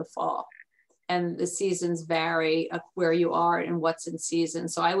done in the fall, and the seasons vary of where you are and what's in season.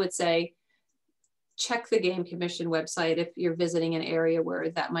 So I would say check the Game Commission website if you're visiting an area where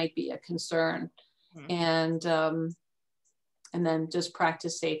that might be a concern. And then just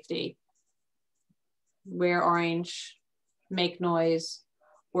practice safety. Wear orange, make noise,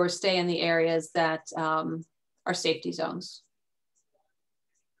 or stay in the areas that are safety zones.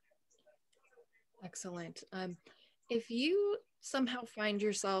 Excellent. If you somehow find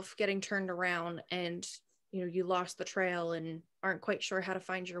yourself getting turned around and you lost the trail and aren't quite sure how to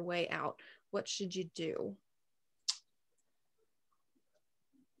find your way out, what should you do?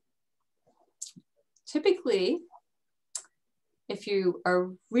 Typically, if you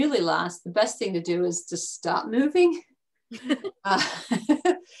are really lost, the best thing to do is to stop moving.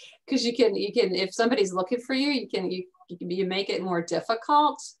 Because you can, if somebody's looking for you, you make it more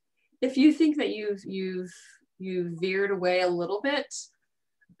difficult. If you think that you've veered away a little bit,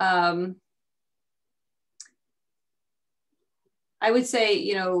 I would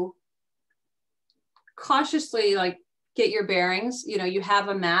say, cautiously, like, get your bearings. You have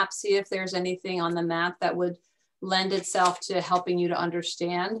a map, see if there's anything on the map that would lend itself to helping you to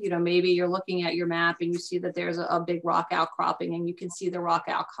understand. Maybe you're looking at your map and you see that there's a big rock outcropping, and you can see the rock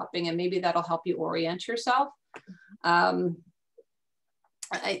outcropping, and maybe that'll help you orient yourself. I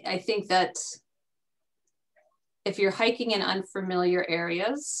think that if you're hiking in unfamiliar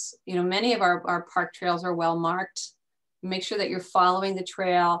areas, many of our park trails are well marked. Make sure that you're following the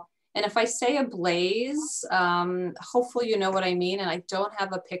trail. And if I say a blaze, hopefully you know what I mean. And I don't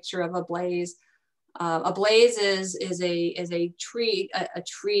have a picture of a blaze. A blaze is a tree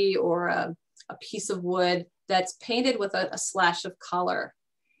or a piece of wood that's painted with a slash of color,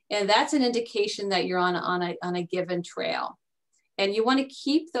 and that's an indication that you're on a given trail. And you want to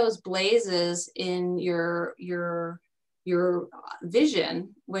keep those blazes in your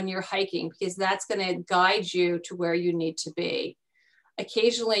vision when you're hiking, because that's going to guide you to where you need to be.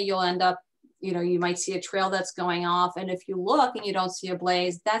 Occasionally you'll end up, you might see a trail that's going off, and if you look and you don't see a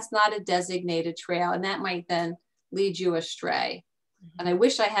blaze, that's not a designated trail, and that might then lead you astray. And I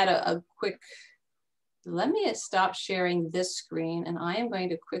wish I had a quick, let me stop sharing this screen, and I am going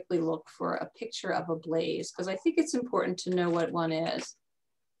to quickly look for a picture of a blaze, because I think it's important to know what one is.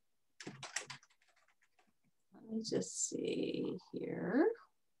 Let me just see here.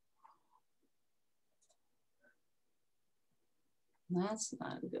 That's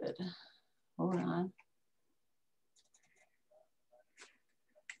not good. Hold on.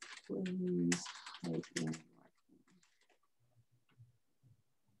 Please.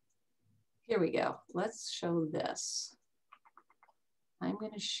 Here we go. Let's show this. I'm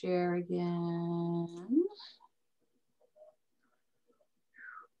going to share again.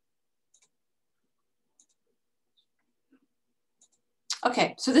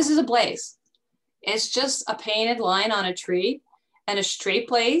 Okay, so this is a blaze. It's just a painted line on a tree, and a straight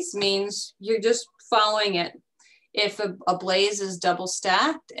blaze means you're just following it. If a blaze is double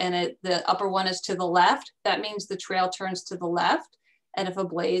stacked and the upper one is to the left, that means the trail turns to the left. And if a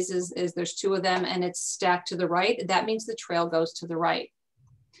blaze is there's two of them and it's stacked to the right, that means the trail goes to the right.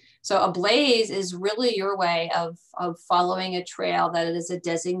 So a blaze is really your way of following a trail that is a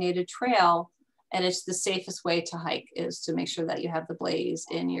designated trail. And it's the safest way to hike, is to make sure that you have the blaze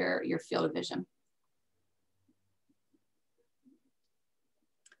in your field of vision.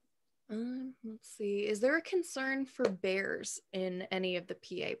 Let's see. Is there a concern for bears in any of the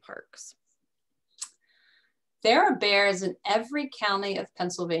PA parks? There are bears in every county of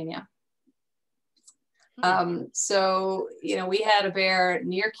Pennsylvania. So, we had a bear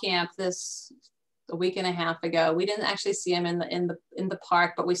near camp a week and a half ago. We didn't actually see him in the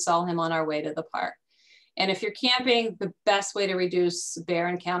park, but we saw him on our way to the park. And if you're camping, the best way to reduce bear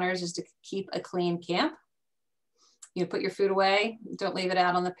encounters is to keep a clean camp. Put your food away, don't leave it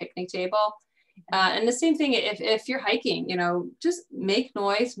out on the picnic table. And the same thing, if you're hiking, just make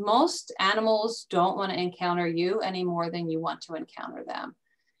noise. Most animals don't want to encounter you any more than you want to encounter them.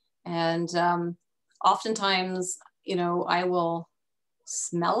 And oftentimes, I will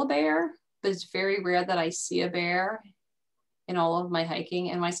smell a bear, but it's very rare that I see a bear in all of my hiking.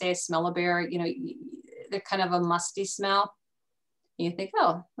 And when I say I smell a bear, they're kind of a musty smell. And you think,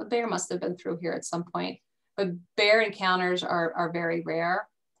 oh, a bear must have been through here at some point. But bear encounters are very rare.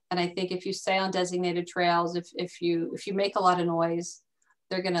 And I think if you stay on designated trails, if you make a lot of noise,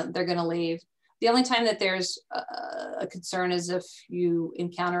 they're gonna leave. The only time that there's a concern is if you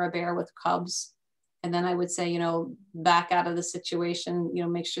encounter a bear with cubs. And then I would say, back out of the situation,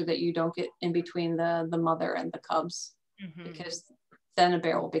 make sure that you don't get in between the mother and the cubs, because then a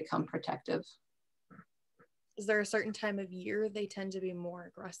bear will become protective. Is there a certain time of year they tend to be more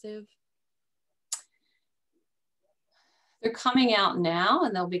aggressive? They're coming out now,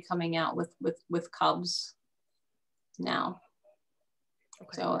 and they'll be coming out with cubs now.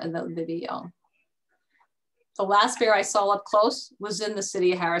 Okay. So, and they'll be young. The last bear I saw up close was in the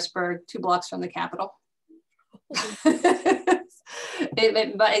city of Harrisburg, 2 blocks from the Capitol.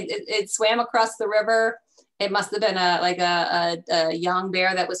 It swam across the river. It must have been a young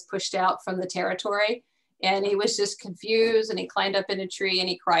bear that was pushed out from the territory. And he was just confused, and he climbed up in a tree, and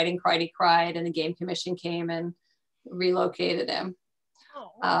he cried and cried, he cried, and the game commission came and relocated him.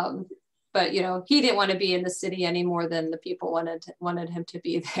 But you know, he didn't want to be in the city any more than the people wanted him to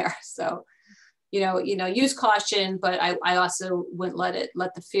be there. So, you know, use caution, but I also wouldn't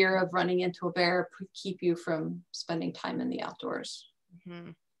let the fear of running into a bear keep you from spending time in the outdoors.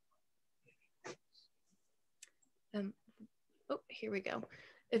 Mm-hmm. Oh, here we go.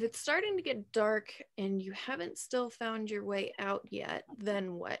 If it's starting to get dark and you haven't still found your way out yet,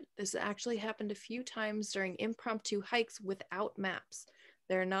 then what? This actually happened a few times during impromptu hikes without maps.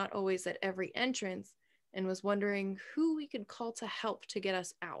 They're not always at every entrance, and was wondering who we could call to help to get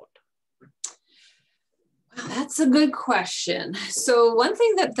us out. Well, that's a good question. So one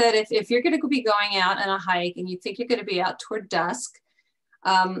thing that if you're going to be going out on a hike and you think you're going to be out toward dusk,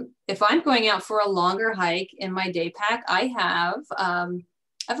 if I'm going out for a longer hike in my day pack, I have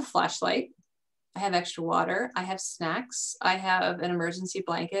a flashlight, I have extra water, I have snacks, I have an emergency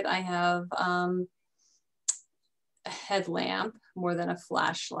blanket, I have a headlamp more than a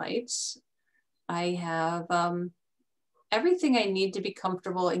flashlight. I have everything I need to be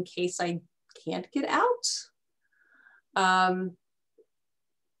comfortable in case I can't get out.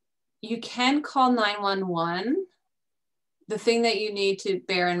 You can call 911. The thing that you need to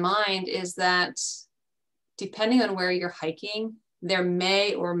bear in mind is that depending on where you're hiking, there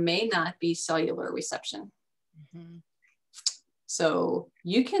may or may not be cellular reception. Mm-hmm. So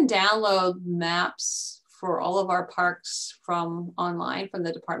you can download maps for all of our parks from online, from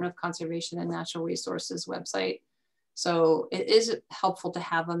the Department of Conservation and Natural Resources website. So it is helpful to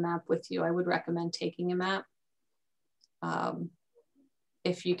have a map with you. I would recommend taking a map.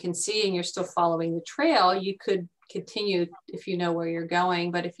 If you can see and you're still following the trail, you could continue if you know where you're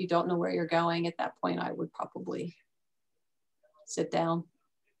going. But if you don't know where you're going at that point, I would probably sit down.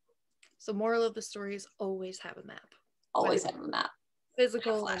 So moral of the story is always have a map. Always have a map.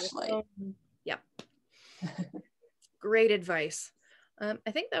 Physical. Flashlight. Yep. Great advice. I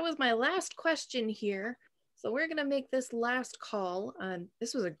think that was my last question here. So we're going to make this last call.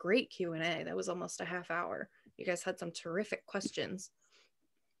 This was a great Q&A. That was almost a half hour. You guys had some terrific questions.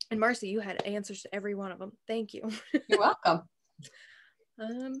 And Marci, you had answers to every one of them. Thank you. You're welcome.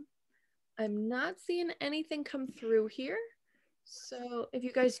 I'm not seeing anything come through here. So if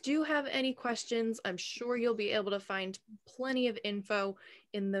you guys do have any questions, I'm sure you'll be able to find plenty of info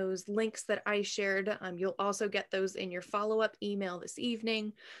in those links that I shared. You'll also get those in your follow-up email this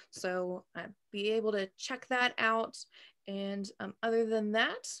evening. So be able to check that out. And other than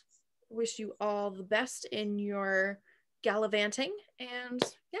that, wish you all the best in your gallivanting. And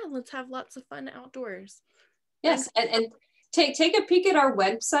yeah, let's have lots of fun outdoors. Yes, and take a peek at our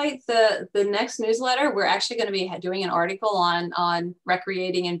website. The next newsletter, we're actually going to be doing an article on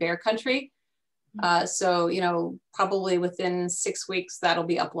recreating in bear country. So, you know, probably within 6 weeks, that'll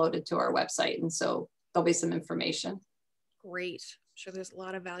be uploaded to our website. And so there'll be some information. Great. I'm sure there's a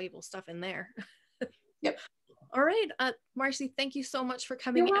lot of valuable stuff in there. Yep. All right. Marci, thank you so much for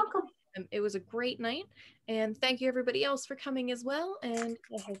coming. You're welcome. It was a great night. And thank you everybody else for coming as well. And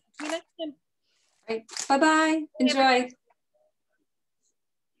I hope to see you next time. All right. Bye-bye. Enjoy.